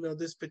like,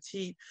 this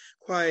petite,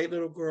 quiet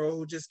little girl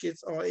who just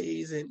gets all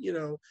A's and,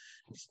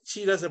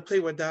 she doesn't play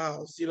with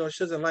dolls. She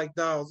doesn't like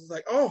dolls. It's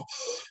like, oh,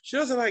 she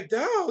doesn't like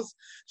dolls.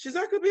 She's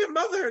not going to be a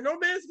mother. No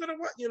man's going to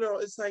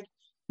want, it's like,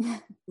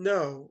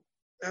 no,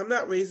 I'm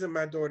not raising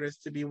my daughters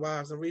to be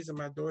wives. I'm raising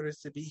my daughters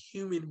to be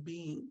human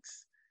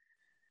beings.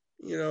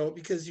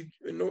 Because you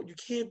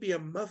can't be a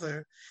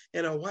mother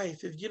and a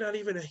wife if you're not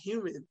even a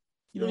human.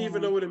 You don't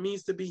even know what it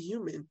means to be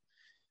human.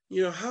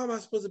 How am I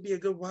supposed to be a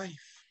good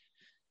wife?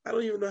 I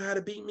don't even know how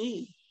to be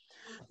me.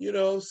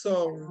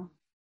 So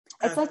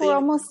it's like we're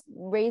almost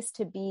raised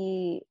to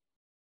be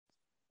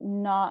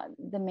not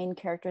the main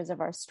characters of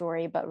our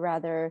story, but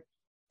rather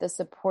the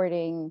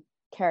supporting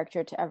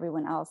character to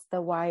everyone else,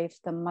 the wife,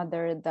 the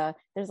mother,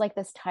 there's like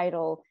this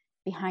title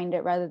behind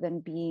it rather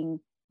than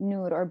being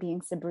Noor or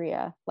being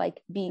Sabria,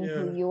 like being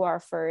who you are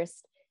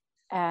first.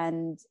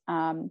 And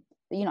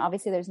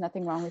obviously there's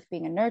nothing wrong with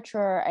being a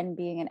nurturer and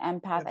being an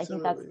empath.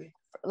 Absolutely. I think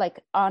like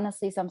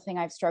honestly something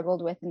I've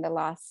struggled with in the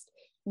last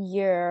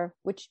year,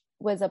 which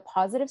was a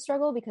positive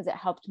struggle because it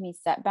helped me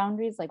set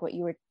boundaries, like what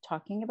you were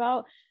talking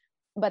about.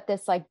 But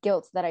this like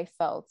guilt that I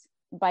felt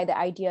by the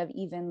idea of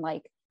even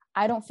like,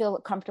 I don't feel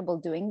comfortable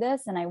doing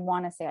this and I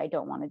want to say I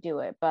don't want to do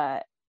it,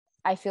 but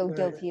I feel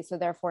guilty, so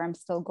therefore I'm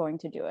still going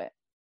to do it.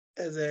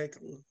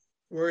 Exactly.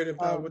 Worried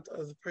about what the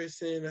other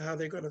person and how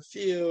they're going to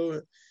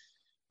feel.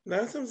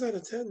 9 times out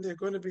of 10, they're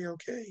going to be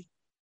okay.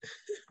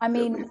 I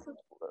mean,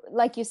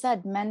 like you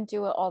said, men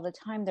do it all the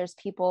time. There's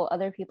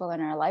other people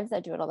in our lives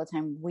that do it all the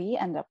time. We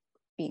end up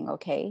being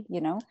okay,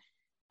 you know?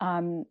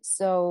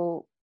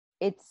 So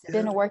it's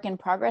been a work in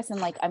progress.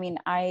 And like, I mean,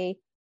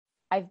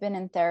 I've been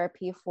in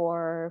therapy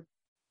for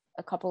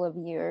a couple of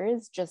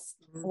years, just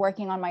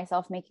working on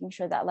myself, making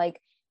sure that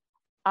like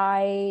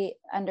I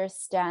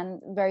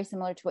understand, very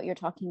similar to what you're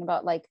talking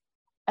about, like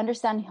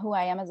understand who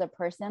I am as a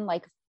person,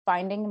 like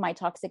finding my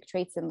toxic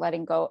traits and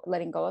letting go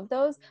of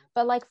those,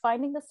 but like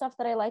finding the stuff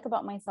that I like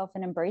about myself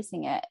and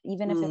embracing it,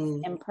 even if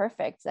it's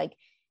imperfect. Like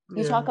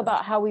you talk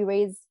about how we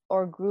raise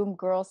or groom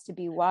girls to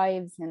be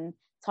wives and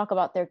talk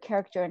about their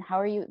character and how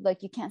are you,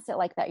 like, you can't sit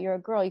like that, you're a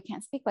girl, you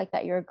can't speak like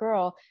that, you're a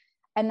girl.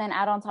 And then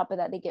add on top of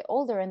that, they get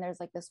older and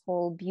there's like this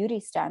whole beauty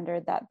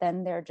standard that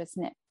then they're just,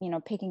 you know,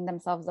 picking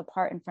themselves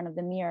apart in front of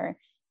the mirror,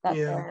 that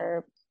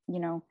their, you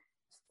know,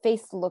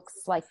 face looks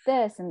like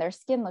this and their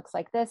skin looks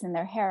like this and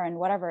their hair and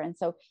whatever. And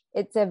so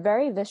it's a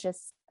very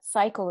vicious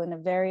cycle and a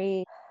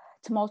very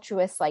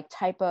tumultuous like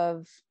type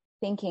of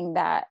thinking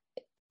that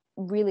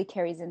really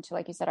carries into,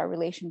 like you said, our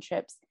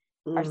relationships,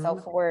 our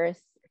self-worth,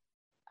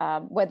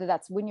 whether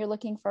that's when you're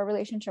looking for a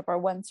relationship or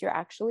once you're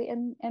actually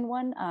in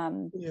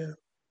one.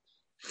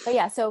 But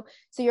yeah, so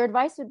your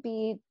advice would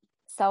be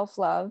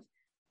self-love.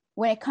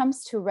 When it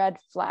comes to red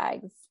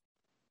flags,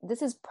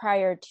 this is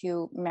prior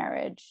to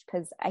marriage,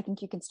 because I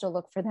think you can still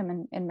look for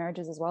them in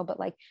marriages as well. But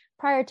like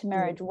prior to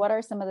marriage, what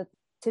are some of the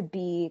to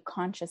be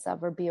conscious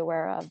of or be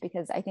aware of?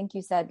 Because I think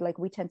you said like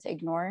we tend to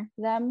ignore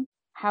them.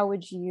 How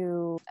would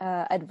you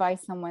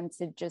advise someone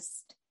to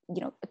just,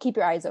 you know, keep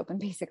your eyes open,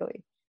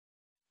 basically?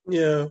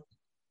 Yeah.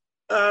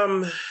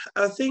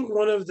 I think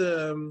one of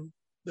the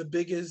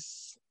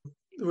biggest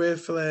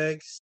red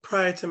flags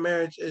prior to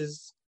marriage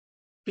is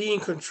being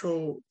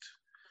controlled.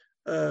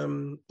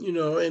 You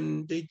know,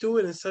 and they do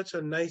it in such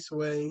a nice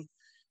way.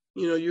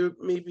 You know, you're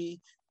maybe,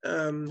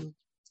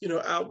 you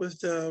know, out with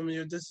them, you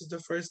know, this is the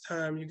first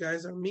time you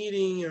guys are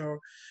meeting,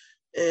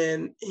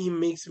 and he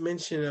makes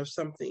mention of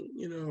something,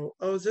 you know,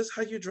 oh, is this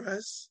how you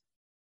dress?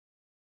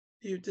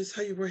 This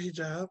how you wear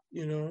hijab?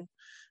 You know,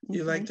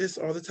 you like this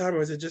all the time,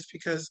 or is it just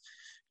because,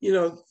 you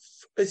know,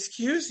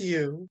 excuse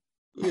you,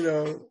 you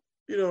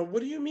know,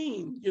 what do you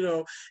mean? You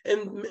know,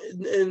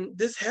 and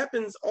this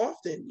happens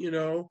often, you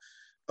know,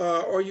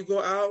 or you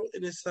go out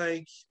and it's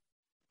like,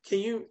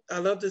 I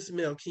love this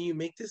meal. Can you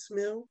make this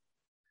meal?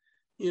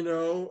 You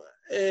know,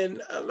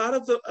 and a lot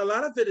of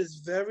it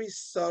is very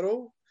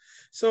subtle.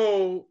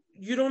 So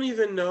you don't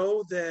even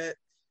know that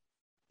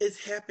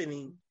it's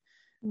happening,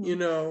 you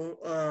know,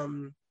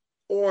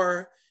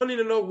 or you don't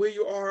even know where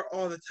you are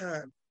all the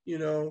time. You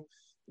know,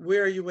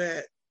 where are you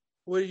at?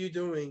 What are you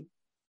doing?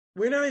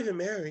 We're not even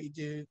married,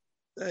 dude.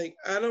 Like,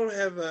 I don't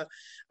have a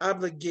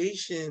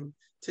obligation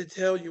to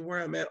tell you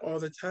where I'm at all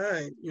the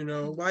time. You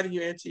know, why didn't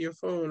you answer your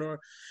phone? Or,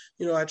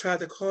 you know, I tried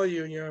to call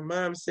you and your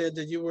mom said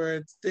that you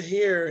were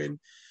here and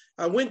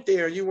I went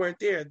there, you weren't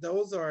there.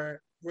 Those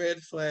are red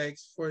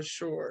flags for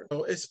sure.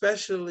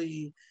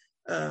 Especially,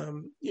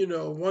 you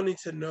know, wanting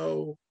to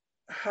know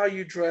how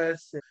you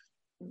dress,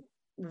 and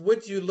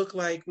what do you look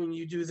like when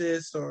you do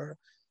this, or,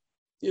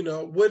 you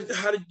know,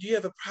 do you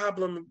have a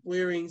problem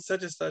wearing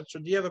such and such, or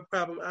do you have a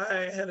problem?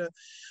 I had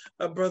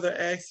a brother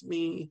ask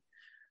me,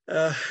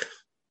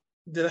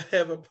 did I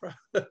have a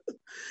problem?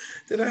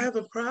 Did I have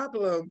a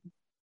problem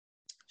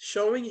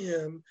showing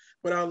him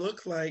what I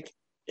look like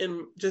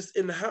in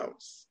the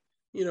house?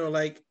 You know,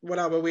 like what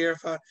I would wear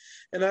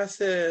and I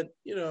said,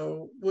 you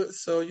know,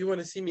 so you want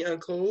to see me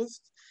unclothed?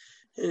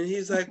 And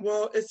he's like,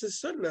 well, it's a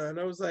sunnah. And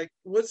I was like,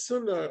 what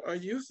sunnah are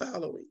you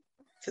following?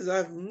 Because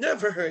I've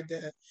never heard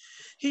that.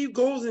 He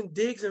goes and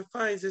digs and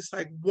finds this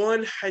like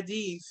one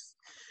hadith,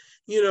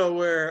 you know,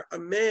 where a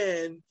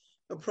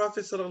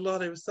Prophet sallallahu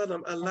alaihi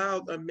wasallam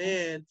allowed a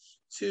man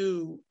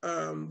to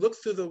look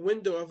through the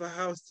window of a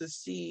house to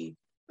see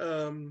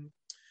the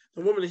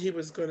woman that he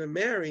was going to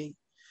marry.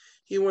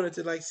 He wanted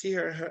to like see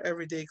her in her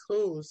everyday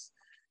clothes.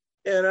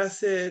 And I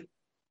said,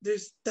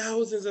 there's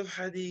thousands of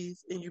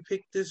hadith, and you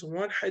pick this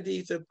one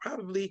hadith that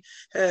probably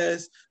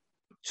has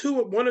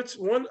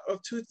one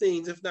of two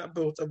things, if not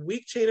both: a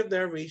weak chain of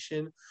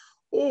narration,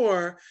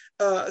 or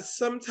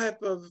some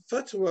type of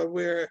fatwa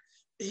where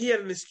he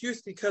had an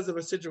excuse because of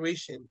a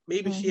situation.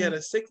 Maybe she had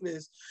a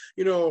sickness,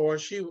 you know, or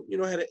she, you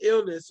know, had an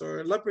illness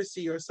or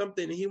leprosy or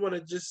something, and he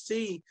wanted to just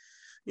see,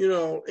 you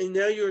know. And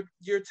now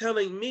you're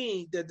telling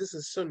me that this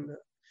is sunnah.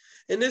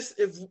 And this,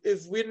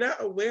 if we're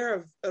not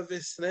aware of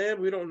Islam,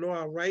 we don't know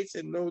our rights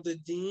and know the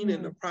deen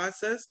and the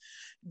process.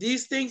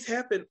 These things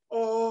happen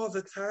all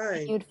the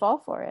time. You'd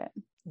fall for it.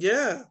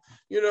 Yeah.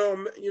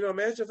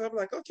 Imagine if I'm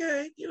like,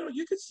 okay,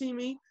 you could see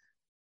me.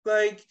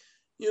 Like,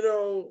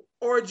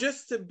 or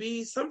just to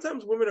be,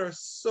 sometimes women are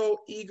so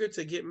eager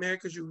to get married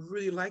because you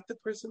really like the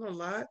person a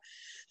lot.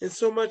 And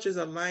so much is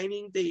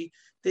aligning.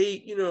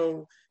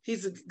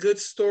 He's a good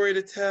story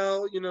to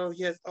tell.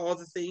 He has all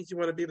the things you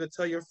want to be able to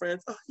tell your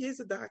friends. Oh, he's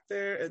a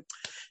doctor and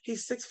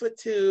he's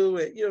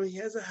 6'2", and, he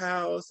has a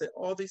house and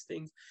all these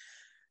things.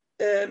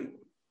 And,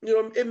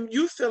 and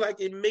you feel like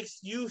it makes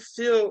you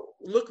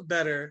look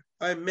better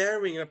by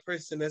marrying a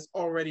person that's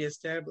already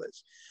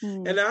established.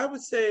 And I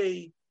would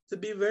say, to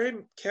be very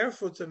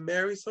careful to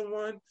marry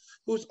someone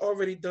who's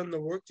already done the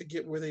work to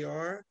get where they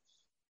are.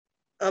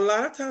 A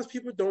lot of times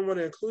people don't want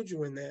to include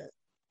you in that.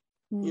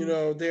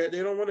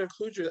 They don't want to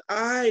include you.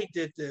 I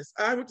did this.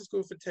 I went to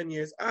school for 10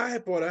 years. I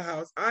had bought a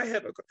house. I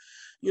have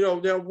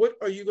now what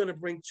are you going to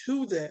bring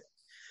to that?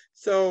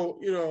 So,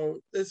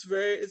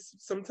 it's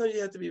sometimes you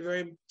have to be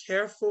very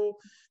careful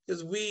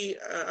because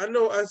I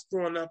know us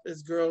growing up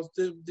as girls,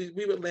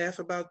 we would laugh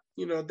about,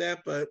 that,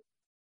 but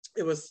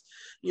it was,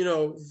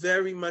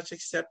 very much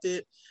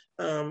accepted,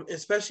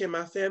 especially in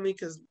my family,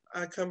 because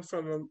I come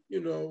from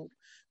a,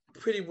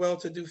 pretty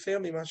well-to-do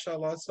family,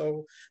 mashallah.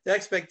 So the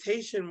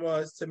expectation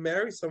was to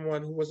marry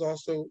someone who was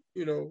also,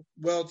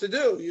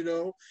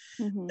 well-to-do,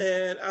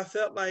 and I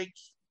felt like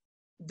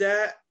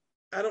that.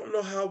 I don't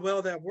know how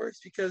well that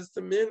works because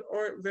the men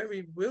aren't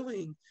very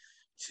willing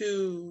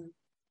to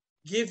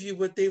give you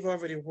what they've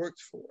already worked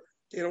for.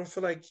 They don't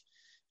feel like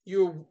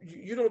you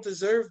don't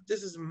deserve.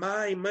 This is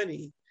my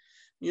money.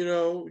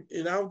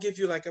 And I'll give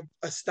you like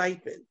a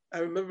stipend. I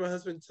remember my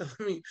husband telling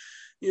me,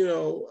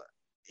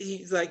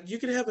 he's like, you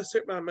can have a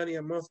certain amount of money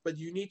a month, but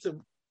you need to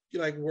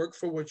like work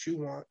for what you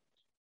want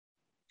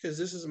because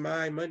this is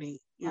my money,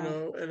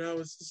 And I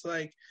was just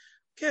like,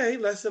 okay,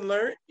 lesson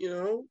learned,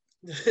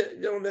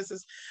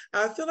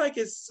 I feel like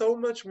it's so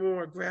much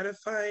more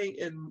gratifying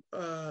and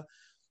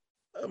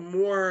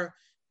more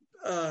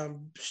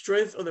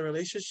strength on the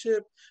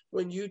relationship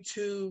when you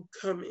two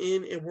come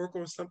in and work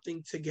on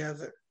something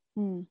together.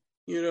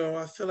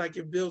 I feel like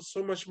it builds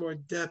so much more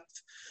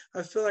depth.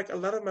 I feel like a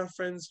lot of my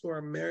friends who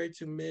are married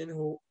to men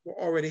who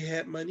already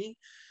had money,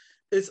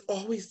 it's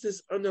always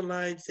this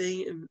underlying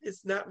thing, and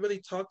it's not really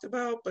talked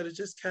about, but it's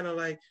just kind of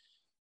like,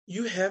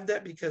 you have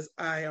that because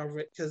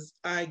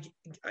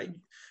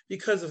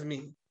because of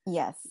me.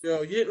 Yes.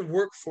 You didn't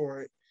work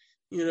for it,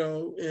 and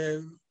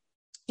do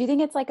you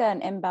think it's like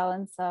an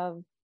imbalance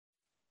of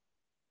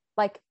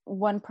like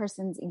one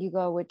person's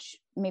ego, which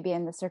maybe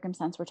in the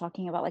circumstance we're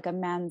talking about, like a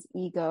man's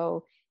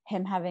ego,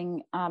 him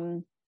having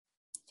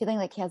feeling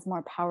like he has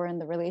more power in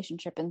the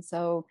relationship, and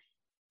so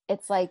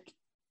it's like,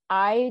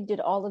 I did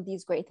all of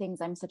these great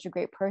things, I'm such a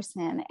great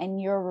person, and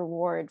your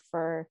reward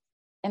for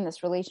in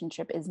this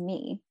relationship is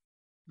me,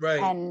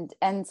 right?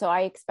 And so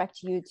I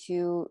expect you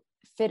to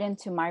fit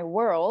into my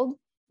world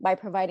by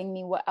providing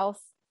me what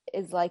else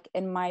is like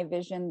in my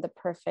vision the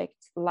perfect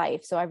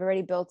life. So I've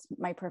already built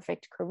my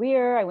perfect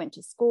career, I went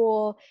to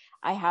school,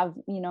 I have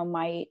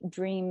my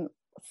dream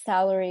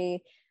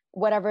salary,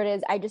 whatever it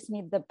is. I just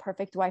need the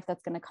perfect wife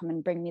that's going to come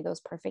and bring me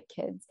those perfect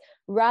kids,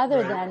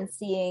 rather than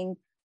seeing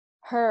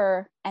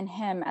her and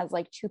him as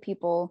like two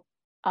people,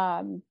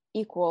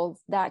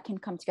 equals that can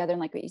come together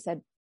and, like what you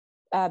said,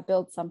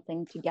 build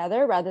something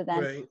together, rather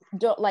than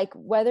don't, like,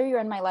 whether you're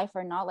in my life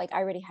or not, like I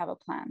already have a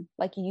plan,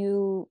 like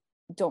you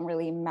don't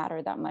really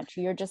matter that much,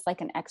 you're just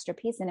like an extra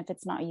piece, and if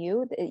it's not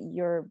you,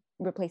 you're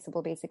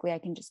replaceable basically. I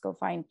can just go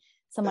find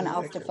someone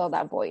else to fill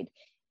that void.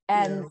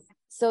 And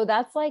so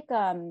that's like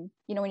when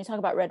you talk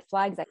about red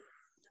flags,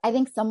 I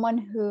think someone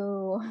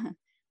who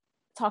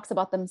talks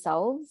about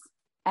themselves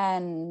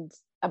and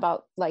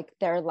about like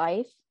their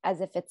life as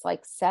if it's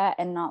like set,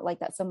 and not like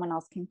that someone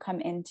else can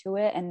come into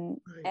it and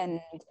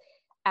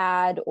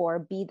add or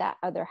be that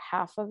other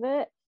half of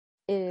it,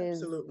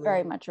 is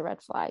very much a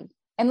red flag,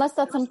 unless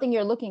that's something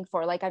you're looking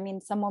for. Like, I mean,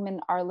 some women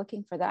are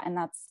looking for that, and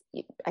that's,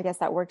 I guess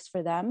that works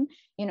for them.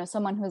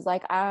 Someone who's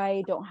like,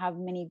 I don't have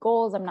many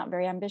goals, I'm not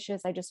very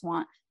ambitious, I just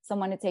want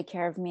someone to take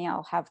care of me,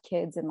 I'll have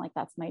kids, and like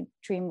that's my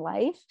dream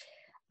life.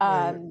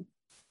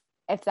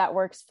 If that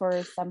works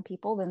for some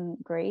people, then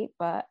great.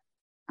 But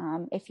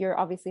if you're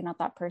obviously not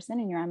that person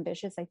and you're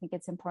ambitious, I think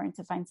it's important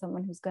to find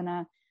someone who's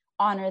gonna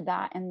honor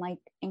that and like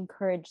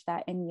encourage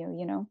that in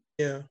you.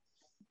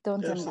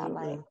 Don't dim that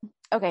light.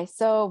 Okay,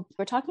 so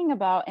we're talking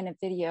about in a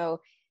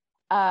video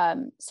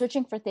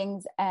searching for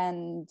things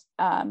and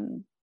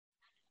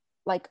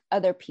like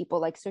other people,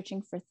 like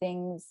searching for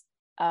things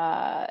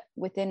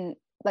within,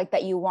 like,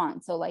 that you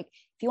want. So like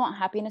if you want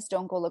happiness,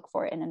 don't go look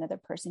for it in another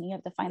person, you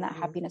have to find that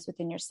happiness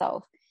within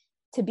yourself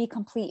to be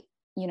complete,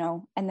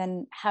 and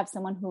then have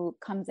someone who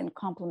comes and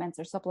complements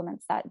or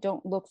supplements that.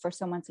 Don't look for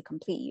someone to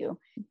complete you.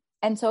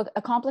 And so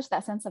accomplish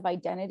that sense of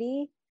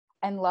identity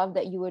and love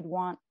that you would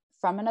want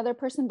from another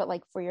person, but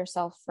like for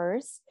yourself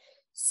first.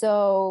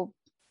 So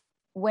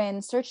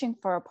when searching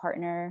for a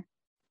partner,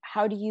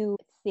 how do you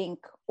think,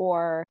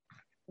 or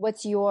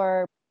what's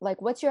your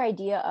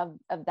idea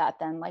of that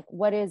then? Like,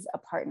 what is a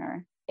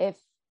partner?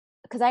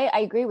 because I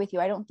agree with you.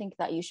 I don't think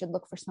that you should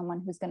look for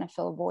someone who's going to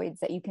fill voids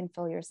that you can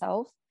fill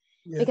yourself,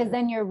 because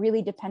then you're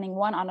really depending,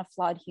 one, on a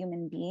flawed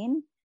human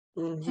being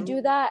to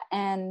do that,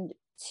 and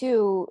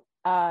two,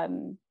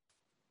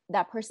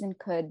 that person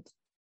could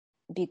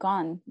be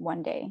gone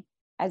one day,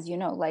 as you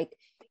know, like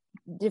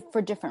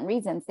for different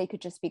reasons. They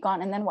could just be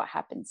gone, and then what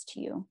happens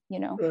to you, you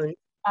know? Right.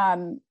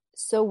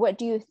 So what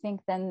do you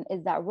think then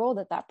is that role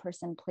that that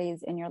person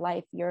plays in your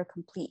life? You're a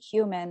complete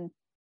human,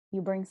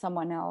 you bring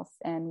someone else,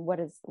 and what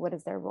is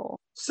their role?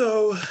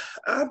 So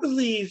I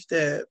believe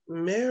that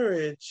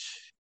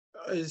marriage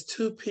is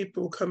two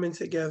people coming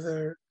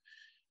together,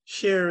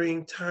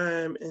 sharing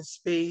time and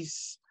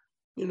space,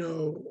 you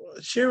know,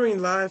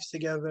 sharing lives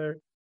together,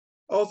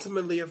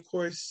 ultimately, of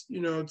course, you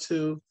know,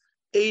 to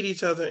aid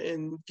each other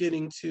in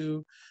getting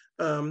to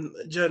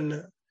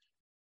Jannah.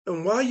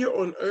 And while you're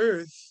on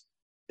earth,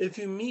 if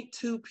you meet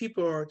two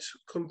people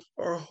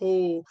or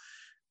whole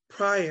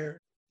prior,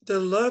 the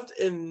love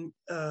and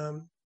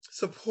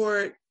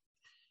support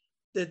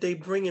that they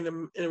bring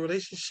in a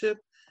relationship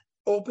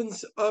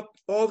opens up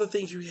all the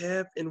things you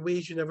have in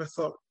ways you never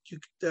thought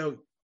that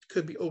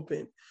could be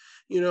open.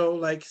 You know,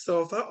 like,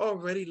 so if I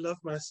already love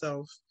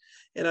myself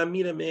and I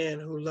meet a man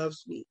who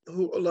loves me,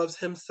 who loves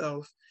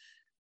himself,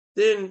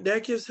 then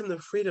that gives him the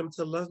freedom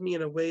to love me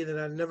in a way that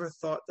I never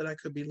thought that I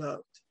could be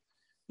loved.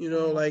 You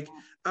know, like,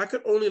 I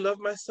could only love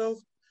myself.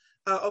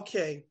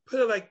 Okay, put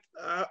it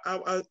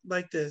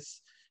like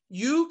this: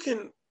 you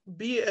can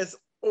be as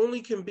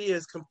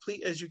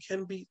complete as you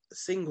can be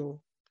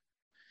single,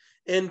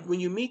 and when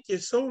you meet your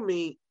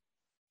soulmate,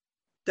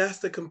 that's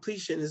the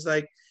completion. It's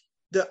like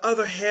the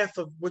other half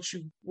of what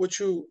you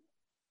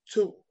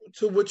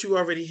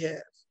already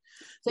have.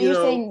 So you're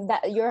saying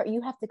that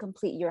you have to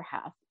complete your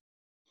half,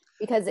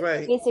 because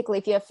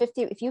basically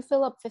if you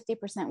fill up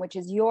 50%, which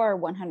is your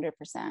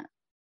 100%,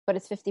 but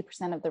it's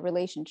 50% of the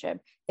relationship,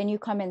 then you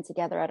come in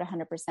together at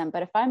 100%.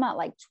 But if I'm at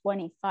like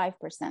 25%,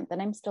 then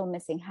I'm still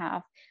missing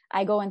half.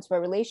 I go into a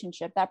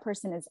relationship, that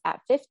person is at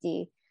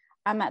 50,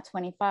 I'm at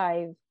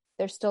 25.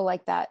 There's still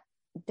like that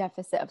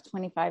deficit of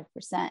 25%,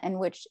 in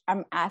which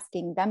I'm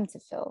asking them to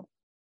fill.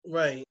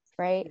 Right.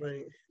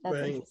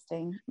 That's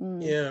interesting.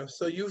 Yeah.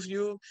 So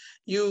you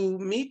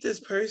meet this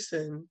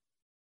person,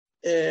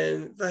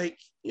 and like,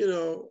 you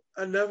know,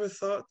 I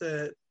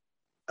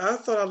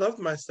thought I loved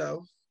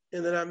myself,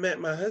 and then I met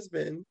my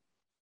husband,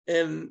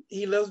 and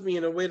he loves me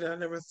in a way that I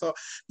never thought.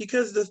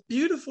 Because the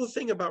beautiful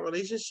thing about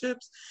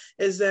relationships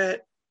is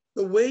that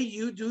the way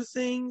you do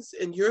things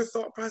and your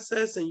thought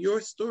process and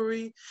your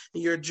story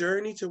and your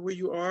journey to where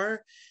you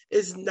are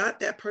is not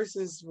that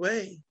person's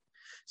way.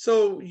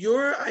 So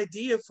your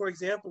idea, for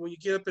example, when you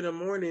get up in the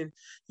morning,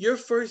 your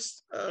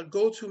first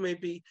go-to may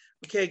be,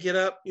 okay, get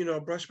up, you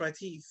know, brush my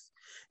teeth.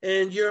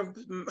 And your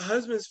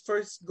husband's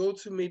first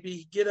go-to may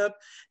be get up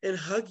and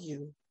hug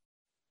you.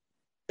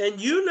 And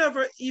you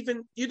never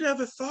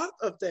thought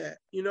of that,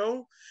 you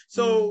know?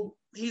 So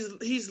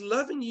he's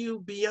loving you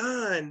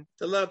beyond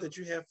the love that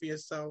you have for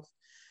yourself,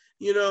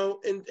 you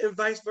know, and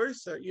vice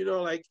versa, you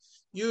know, like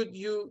you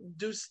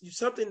do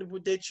something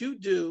that you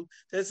do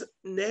that's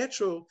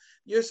natural.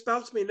 Your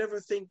spouse may never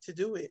think to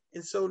do it.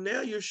 And so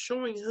now you're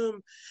showing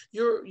him,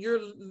 you're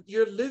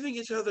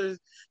living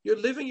you're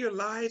living your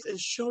lives and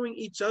showing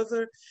each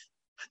other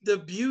the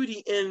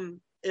beauty in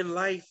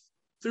life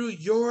through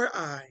your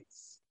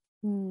eyes.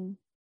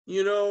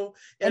 You know,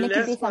 and it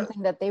could be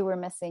something that they were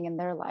missing in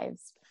their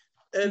lives.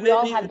 And we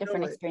all have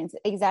different experiences.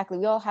 Exactly.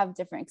 We all have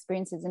different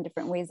experiences in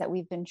different ways that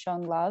we've been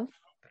shown love.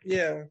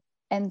 Yeah.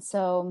 And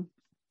so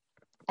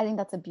I think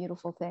that's a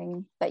beautiful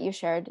thing that you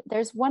shared.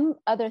 There's one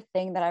other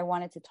thing that I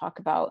wanted to talk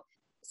about.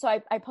 So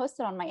I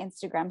posted on my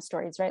Instagram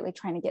stories, right? Like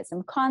trying to get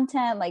some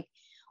content, like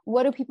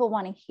what do people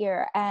want to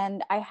hear?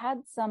 And I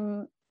had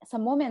some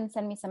women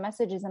send me some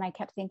messages, and I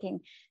kept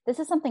thinking, this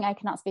is something I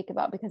cannot speak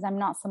about because I'm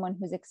not someone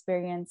who's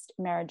experienced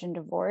marriage and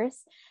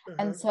divorce.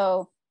 And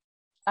so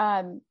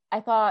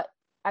I thought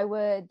I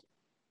would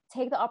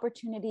take the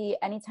opportunity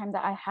anytime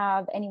that I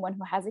have anyone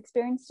who has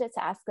experienced it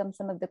to ask them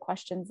some of the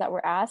questions that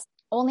were asked,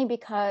 only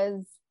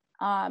because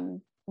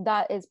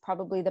that is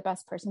probably the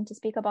best person to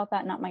speak about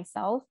that, not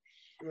myself.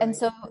 Right. And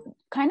so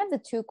kind of the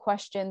two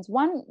questions,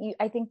 one,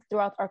 I think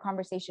throughout our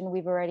conversation,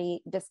 we've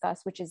already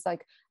discussed, which is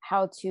like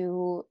how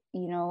to,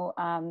 you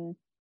know,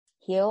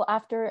 heal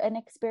after an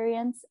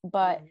experience.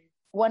 But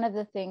one of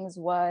the things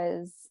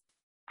was,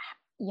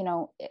 you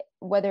know,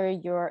 whether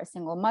you're a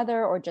single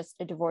mother or just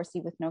a divorcee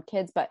with no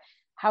kids, but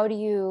how do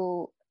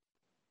you,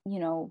 you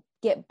know,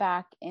 get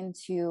back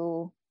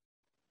into,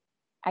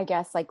 I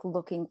guess, like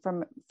looking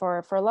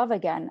for love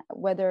again,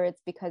 whether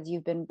it's because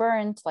you've been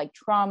burnt, like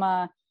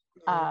trauma.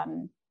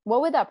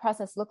 What would that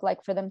process look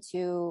like for them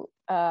to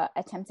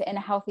attempt it in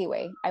a healthy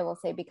way, I will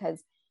say,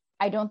 because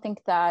I don't think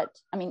that,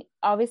 I mean,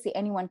 obviously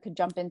anyone could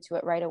jump into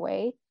it right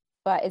away,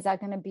 but is that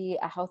going to be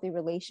a healthy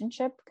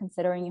relationship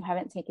considering you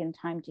haven't taken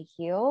time to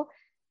heal?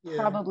 Yeah.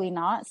 Probably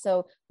not.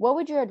 So what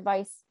would your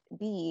advice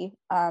be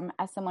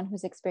as someone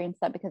who's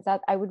experienced that? Because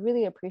I would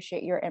really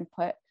appreciate your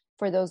input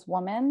for those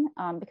women,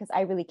 because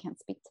I really can't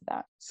speak to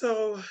that.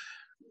 So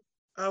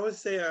I would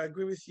say I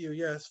agree with you.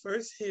 Yes,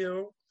 first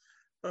heal.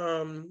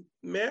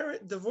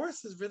 Marriage,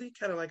 divorce is really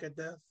kind of like a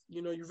death.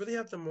 You really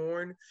have to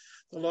mourn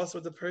the loss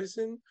of the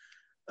person.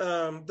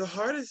 The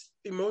hardest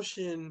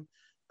emotion,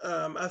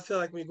 I feel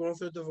like when you're going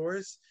through a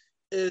divorce,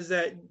 is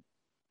that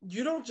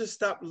you don't just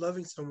stop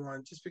loving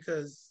someone just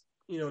because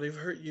they've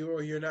hurt you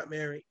or you're not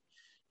married.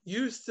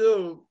 You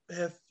still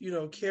have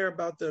care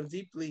about them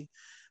deeply,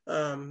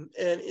 and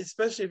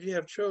especially if you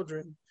have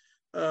children,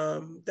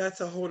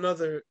 that's a whole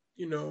nother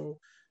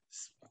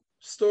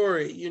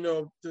story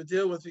to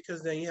deal with,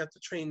 because then you have to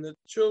train the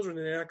children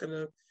and they're not going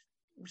to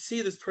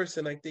see this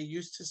person like they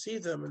used to see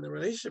them, and the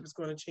relationship is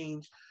going to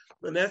change.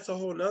 And that's a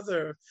whole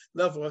nother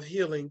level of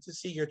healing, to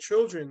see your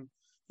children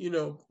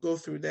go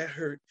through that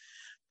hurt.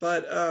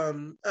 But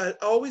I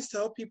always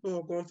tell people who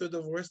are going through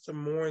divorce to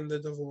mourn the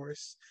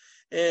divorce.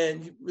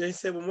 And they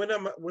say, well,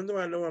 when do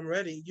I know I'm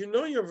ready?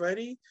 You're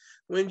ready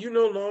when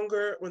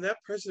when that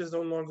person is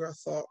no longer a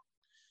thought.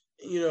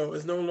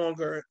 Is no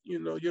longer, you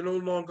no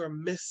longer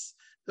miss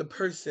the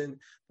person,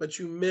 but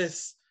you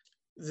miss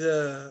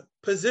the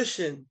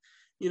position,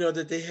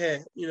 that they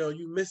had.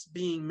 You miss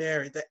being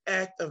married, the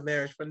act of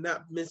marriage, but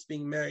not miss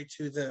being married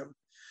to them.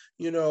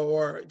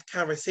 Or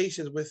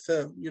conversations with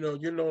them.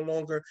 You're no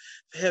longer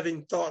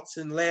having thoughts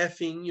and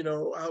laughing,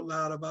 out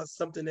loud about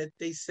something that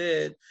they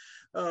said.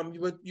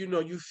 But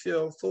you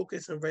feel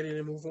focused and ready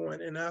to move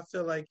on. And I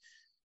feel like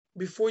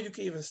before you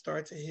can even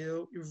start to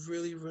heal, you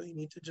really, really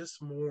need to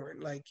just mourn,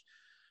 like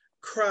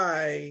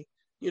cry,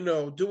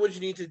 do what you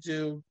need to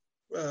do,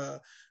 uh,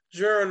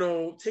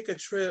 journal, take a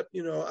trip.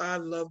 I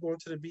love going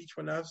to the beach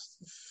when I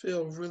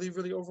feel really,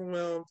 really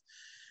overwhelmed.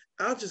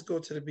 I'll just go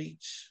to the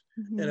beach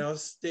and I'll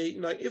stay,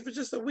 like if it's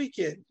just a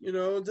weekend,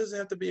 it doesn't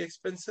have to be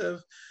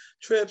expensive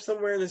trip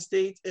somewhere in the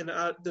States. And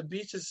the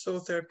beach is so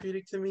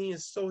therapeutic to me.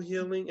 It's so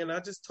healing. And I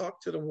just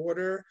talk to the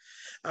water.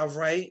 I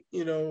write,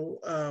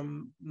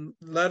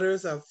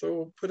 letters.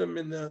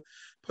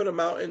 put them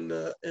out in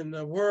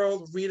the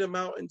world, read them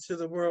out into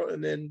the world,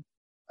 and then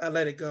I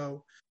let it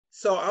go.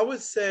 So I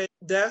would say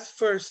that's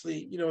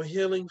firstly,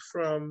 healing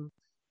from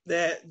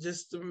that,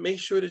 just to make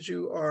sure that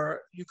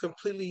you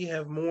completely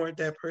have mourned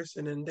that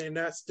person and they're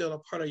not still a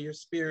part of your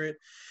spirit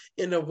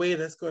in a way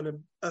that's going to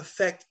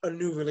affect a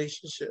new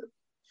relationship.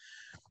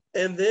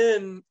 And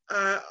then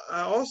I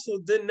also,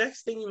 the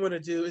next thing you want to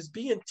do is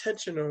be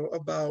intentional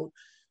about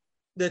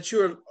that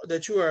you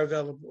are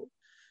available.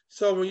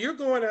 So when you're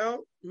going out,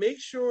 make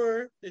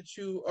sure that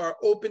you are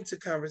open to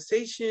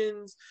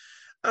conversations.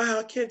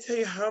 I can't tell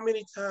you how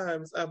many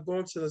times I've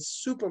gone to the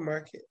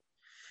supermarket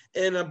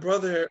and I'm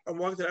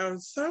walking out,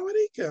 Assalamu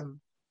alaikum.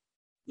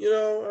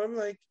 I'm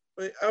like,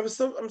 I'm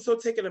so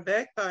taken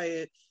aback by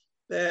it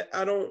that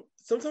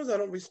sometimes I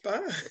don't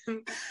respond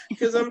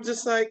because I'm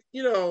just like,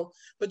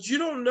 but you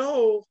don't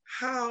know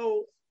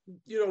how,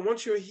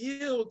 once you're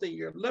healed and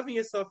you're loving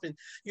yourself and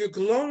you're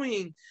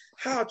glowing,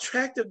 how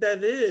attractive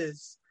that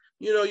is.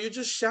 You're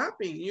just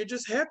shopping, you're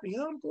just happy.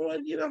 I'm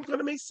going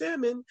to make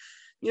salmon.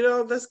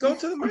 Let's go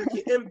to the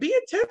market and be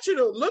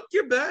intentional. Look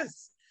your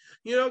best.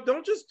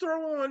 Don't just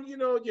throw on,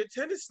 your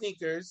tennis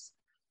sneakers,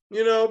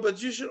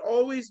 but you should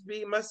always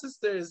be. My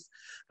sister is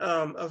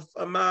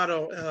a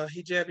model,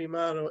 hijabi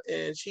model,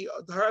 and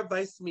her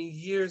advice to me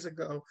years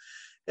ago,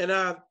 and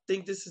I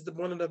think this is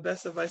one of the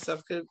best advice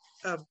I've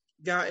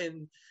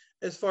gotten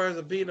as far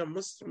as being a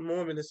Muslim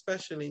woman,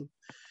 especially.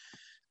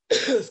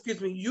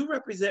 Excuse me. You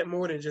represent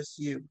more than just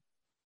you.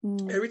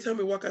 Every time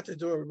we walk out the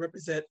door, we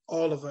represent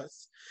all of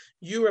us.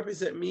 You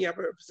represent me, I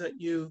represent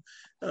you.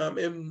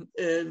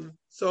 And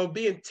so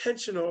be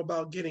intentional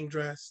about getting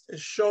dressed and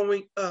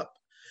showing up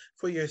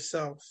for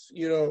yourself.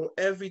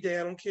 Every day.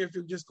 I don't care if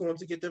you're just going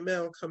to get the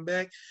mail and come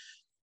back,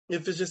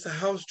 if it's just a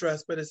house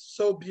dress, but it's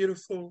so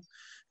beautiful,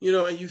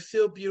 and you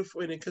feel beautiful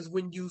in it. Because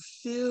when you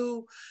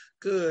feel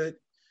good,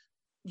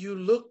 you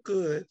look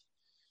good,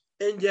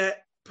 and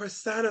yet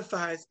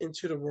personifies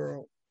into the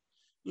world.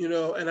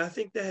 And I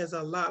think that has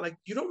a lot. Like,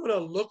 you don't want to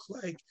look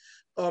like,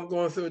 oh, I'm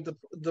going through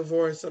a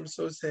divorce, I'm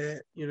so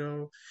sad.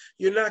 You're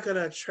not going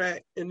to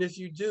attract, and if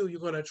you do, you're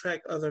going to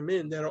attract other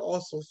men that are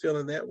also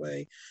feeling that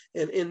way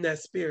and in that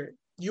spirit.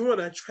 You want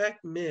to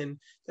attract men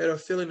that are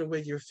feeling the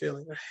way you're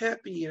feeling, are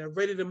happy and are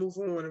ready to move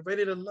on and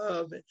ready to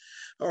love and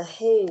are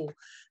whole.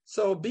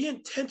 So be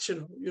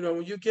intentional.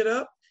 When you get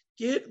up,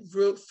 get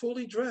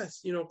fully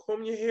dressed,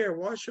 comb your hair,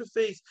 wash your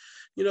face.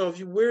 If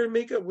you wear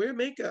makeup,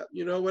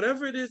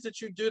 whatever it is that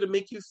you do to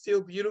make you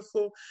feel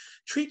beautiful,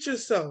 treat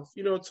yourself,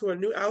 to a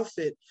new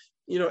outfit,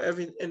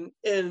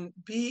 and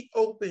be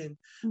open.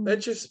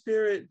 Let your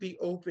spirit be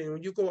open.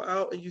 When you go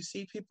out and you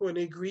see people and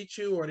they greet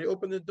you or they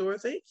open the door,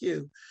 thank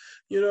you,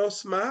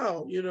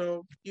 smile. You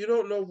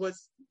don't know what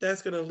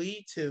that's going to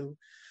lead to,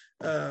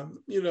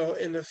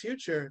 in the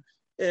future.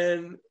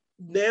 And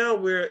now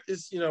we're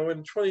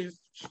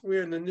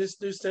in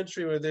this new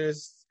century where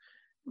there's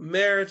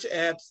marriage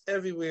apps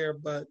everywhere,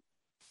 but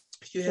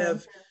you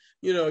have,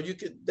 you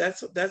could,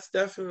 that's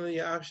definitely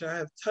an option. I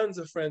have tons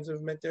of friends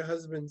who've met their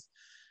husbands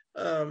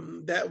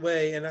that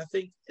way. And I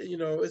think,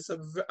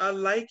 I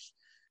like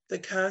the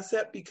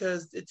concept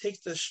because it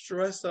takes the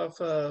stress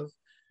off of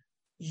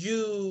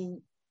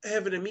you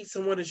having to meet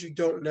someone that you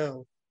don't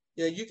know.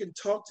 Yeah, you can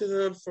talk to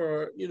them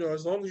for,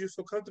 as long as you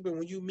feel comfortable.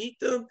 When you meet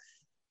them,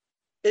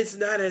 it's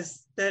not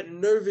as that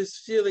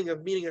nervous feeling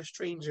of meeting a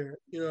stranger,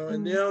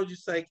 and now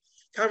just like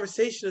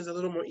conversation is a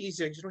little more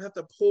easier. You don't have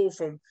to pull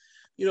from,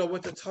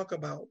 what to talk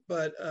about.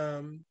 But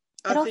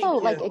it also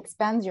like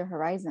expands your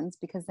horizons,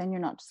 because then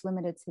you're not just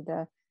limited to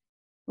the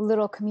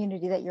little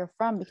community that you're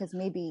from, because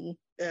maybe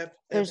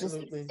there's just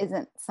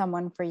isn't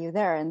someone for you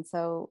there. And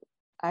so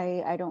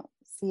I don't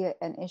see it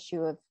an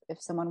issue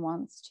if someone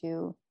wants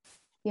to,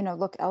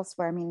 look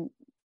elsewhere. I mean,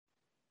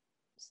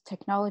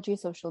 technology,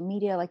 social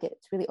media, like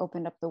it's really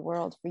opened up the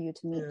world for you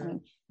to meet. I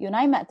mean, you and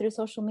I met through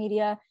social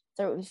media.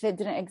 So if it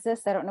didn't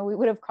exist, I don't know, we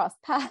would have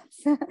crossed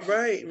paths.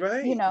 Right.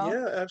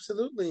 Yeah,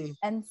 absolutely.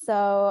 And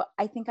so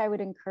I think I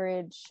would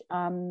encourage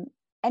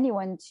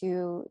anyone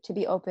to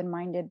be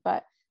open-minded.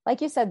 But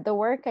like you said, the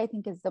work, I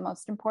think, is the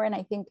most important.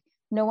 I think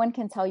no one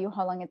can tell you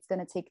how long it's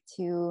going to take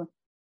to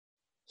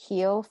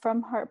heal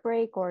from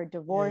heartbreak or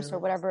divorce or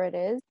whatever it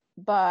is.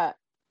 But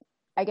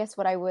I guess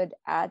what I would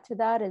add to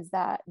that is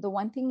that the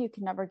one thing you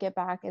can never get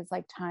back is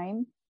like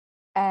time.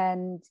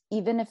 And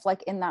even if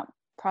like in that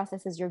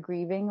process as you're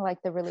grieving,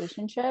 like the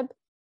relationship,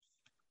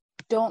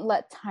 don't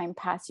let time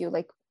pass you.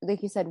 Like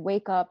you said,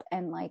 wake up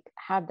and like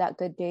have that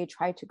good day,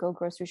 try to go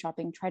grocery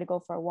shopping, try to go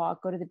for a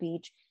walk, go to the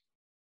beach,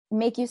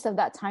 make use of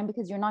that time,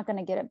 because you're not going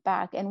to get it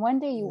back. And one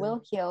day you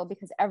will heal,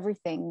 because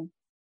everything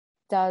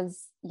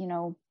does,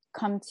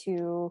 come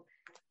to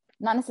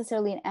not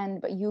necessarily an end,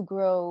 but you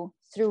grow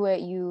through it.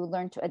 You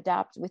learn to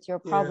adapt with your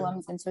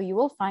problems. And so you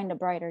will find a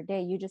brighter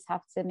day. You just have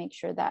to make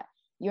sure that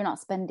you're not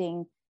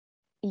spending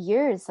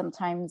years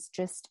sometimes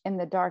just in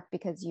the dark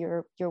because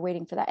you're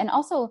waiting for that. And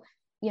also,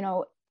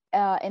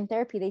 in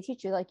therapy, they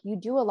teach you, like, you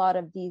do a lot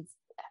of these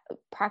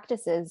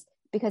practices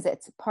because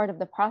it's part of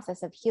the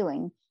process of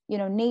healing,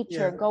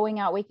 nature, going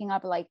out, waking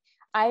up. Like,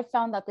 I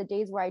found that the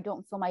days where I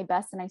don't feel my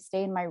best and I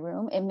stay in my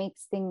room, it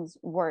makes things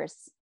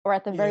worse, or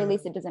at the very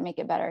least, it doesn't make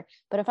it better.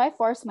 But if I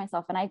force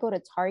myself and I go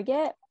to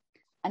Target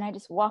and I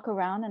just walk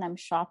around and I'm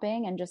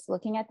shopping and just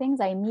looking at things,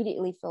 I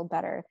immediately feel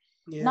better.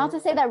 Not to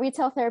say that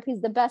retail therapy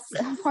is the best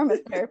form of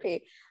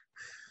therapy,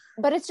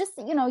 but it's just,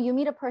 you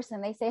meet a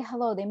person, they say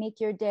hello, they make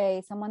your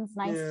day, someone's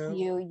nice to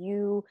you,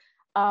 you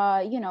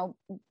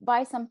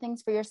buy some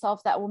things for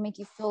yourself that will make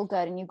you feel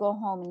good, and you go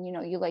home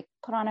and, you like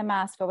put on a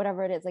mask or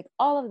whatever it is. Like,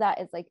 all of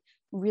that is like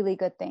really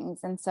good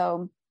things. And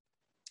so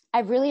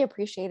I've really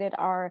appreciated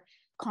our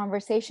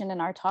conversation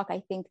and our talk.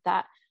 I think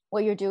that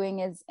what you're doing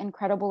is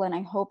incredible, and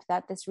I hope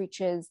that this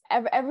reaches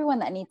everyone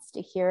that needs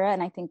to hear it.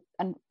 And I think,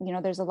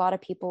 there's a lot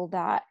of people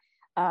that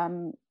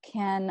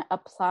can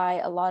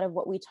apply a lot of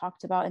what we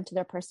talked about into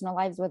their personal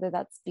lives, whether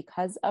that's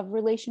because of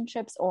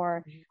relationships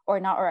or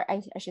not, or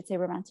I should say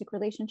romantic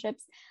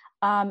relationships.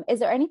 Is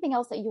there anything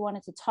else that you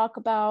wanted to talk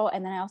about?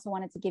 And then I also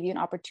wanted to give you an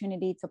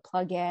opportunity to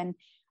plug in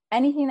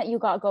anything that you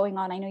got going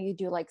on. I know you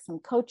do like some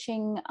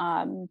coaching.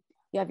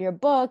 You have your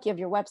book, you have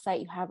your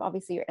website, you have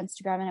obviously your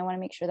Instagram, and I want to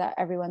make sure that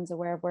everyone's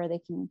aware of where they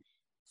can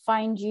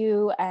find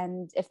you,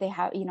 and if they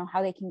have,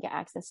 how they can get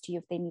access to you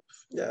if they need.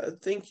 Yeah,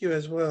 thank you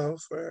as well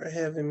for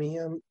having me.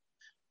 I'm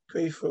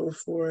grateful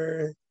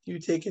for you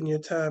taking your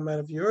time out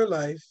of your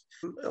life.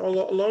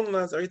 Along the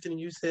lines of everything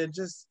you said,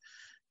 just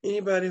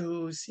anybody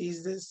who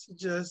sees this,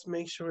 just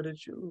make sure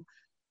that you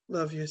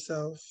love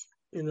yourself,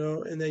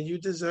 and that you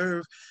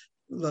deserve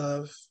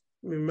love.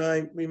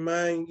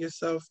 Remind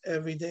yourself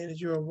every day that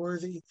you are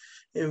worthy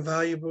and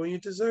valuable, and you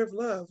deserve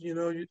love.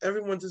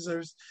 Everyone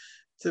deserves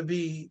to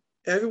be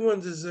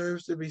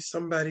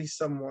somebody,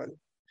 someone.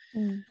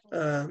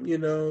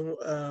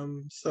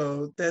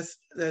 So there's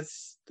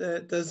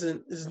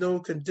no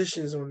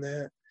conditions on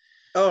that.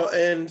 Oh,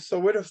 and so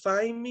where to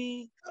find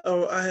me?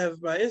 Oh, I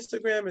have my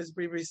Instagram is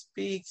Bree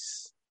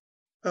Speaks.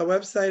 My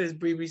website is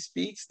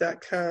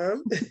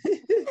breebreespeaks.com.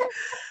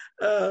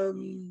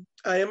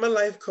 I am a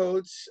life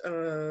coach,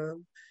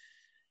 and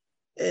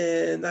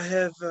I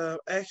have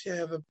actually I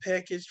have a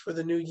package for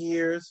the new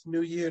year,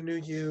 new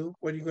you.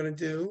 What are you going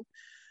to do?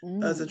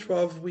 It's a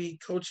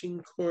 12-week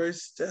coaching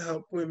course to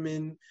help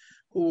women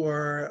who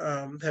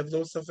are have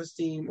low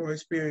self-esteem or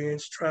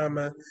experience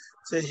trauma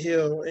to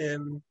heal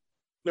and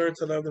learn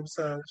to love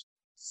themselves.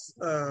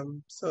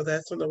 So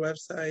that's on the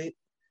website,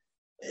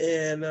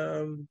 and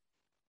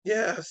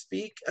I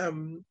speak.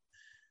 I'm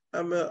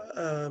a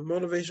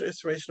motivational,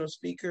 inspirational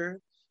speaker.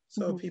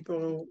 So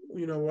people,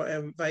 will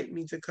invite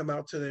me to come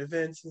out to the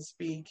events and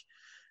speak.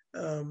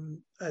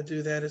 I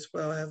do that as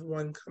well. I have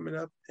one coming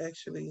up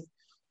actually.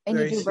 And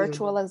you do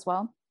virtual as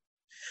well?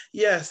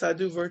 Yes, I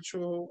do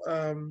virtual,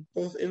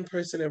 both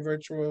in-person and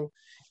virtual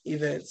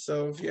events.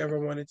 So if you ever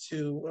wanted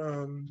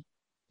to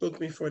book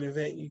me for an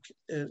event, you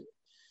can,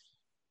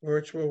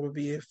 virtual would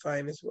be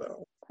fine as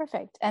well.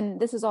 Perfect. And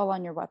this is all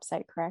on your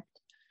website, correct?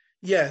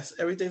 Yes,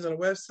 everything's on the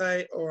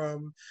website,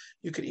 or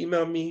you could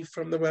email me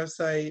from the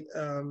website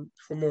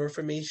for more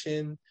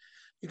information.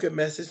 You could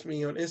message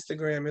me on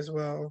Instagram as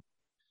well.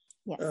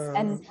 Yes,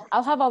 and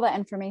I'll have all that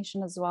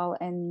information as well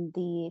in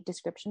the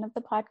description of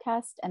the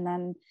podcast. And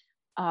then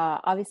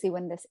Obviously,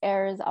 when this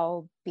airs,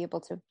 I'll be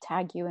able to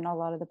tag you in a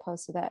lot of the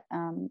posts so that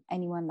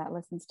anyone that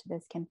listens to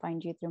this can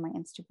find you through my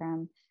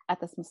Instagram at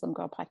This Muslim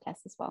Girl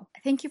Podcast as well.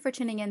 Thank you for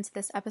tuning in to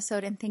this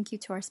episode, and thank you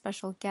to our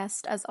special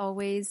guest. As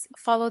always,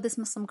 follow This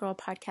Muslim Girl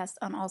Podcast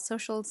on all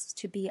socials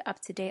to be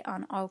up to date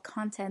on all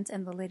content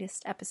and the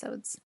latest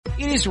episodes.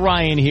 It is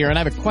Ryan here, and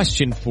I have a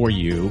question for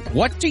you.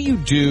 What do you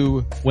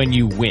do when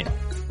you win?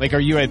 Like, are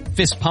you a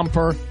fist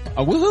pumper,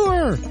 a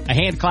woohooer, a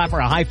hand clapper,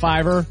 a high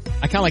fiver?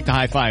 I kind of like the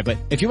high five, but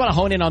if you want to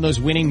hone in on those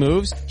winning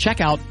moves,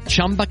 check out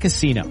Chumba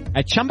Casino.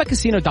 At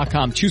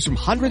ChumbaCasino.com, choose from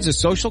hundreds of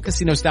social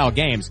casino style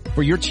games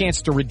for your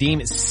chance to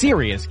redeem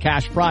serious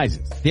cash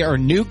prizes. There are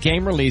new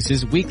game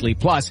releases weekly,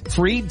 plus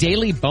free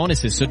daily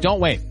bonuses. So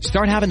don't wait.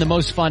 Start having the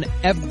most fun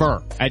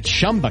ever at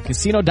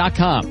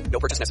ChumbaCasino.com. No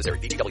purchase necessary.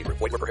 VGW Group.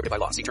 Void where prohibited by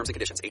law. See terms and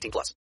conditions. 18+.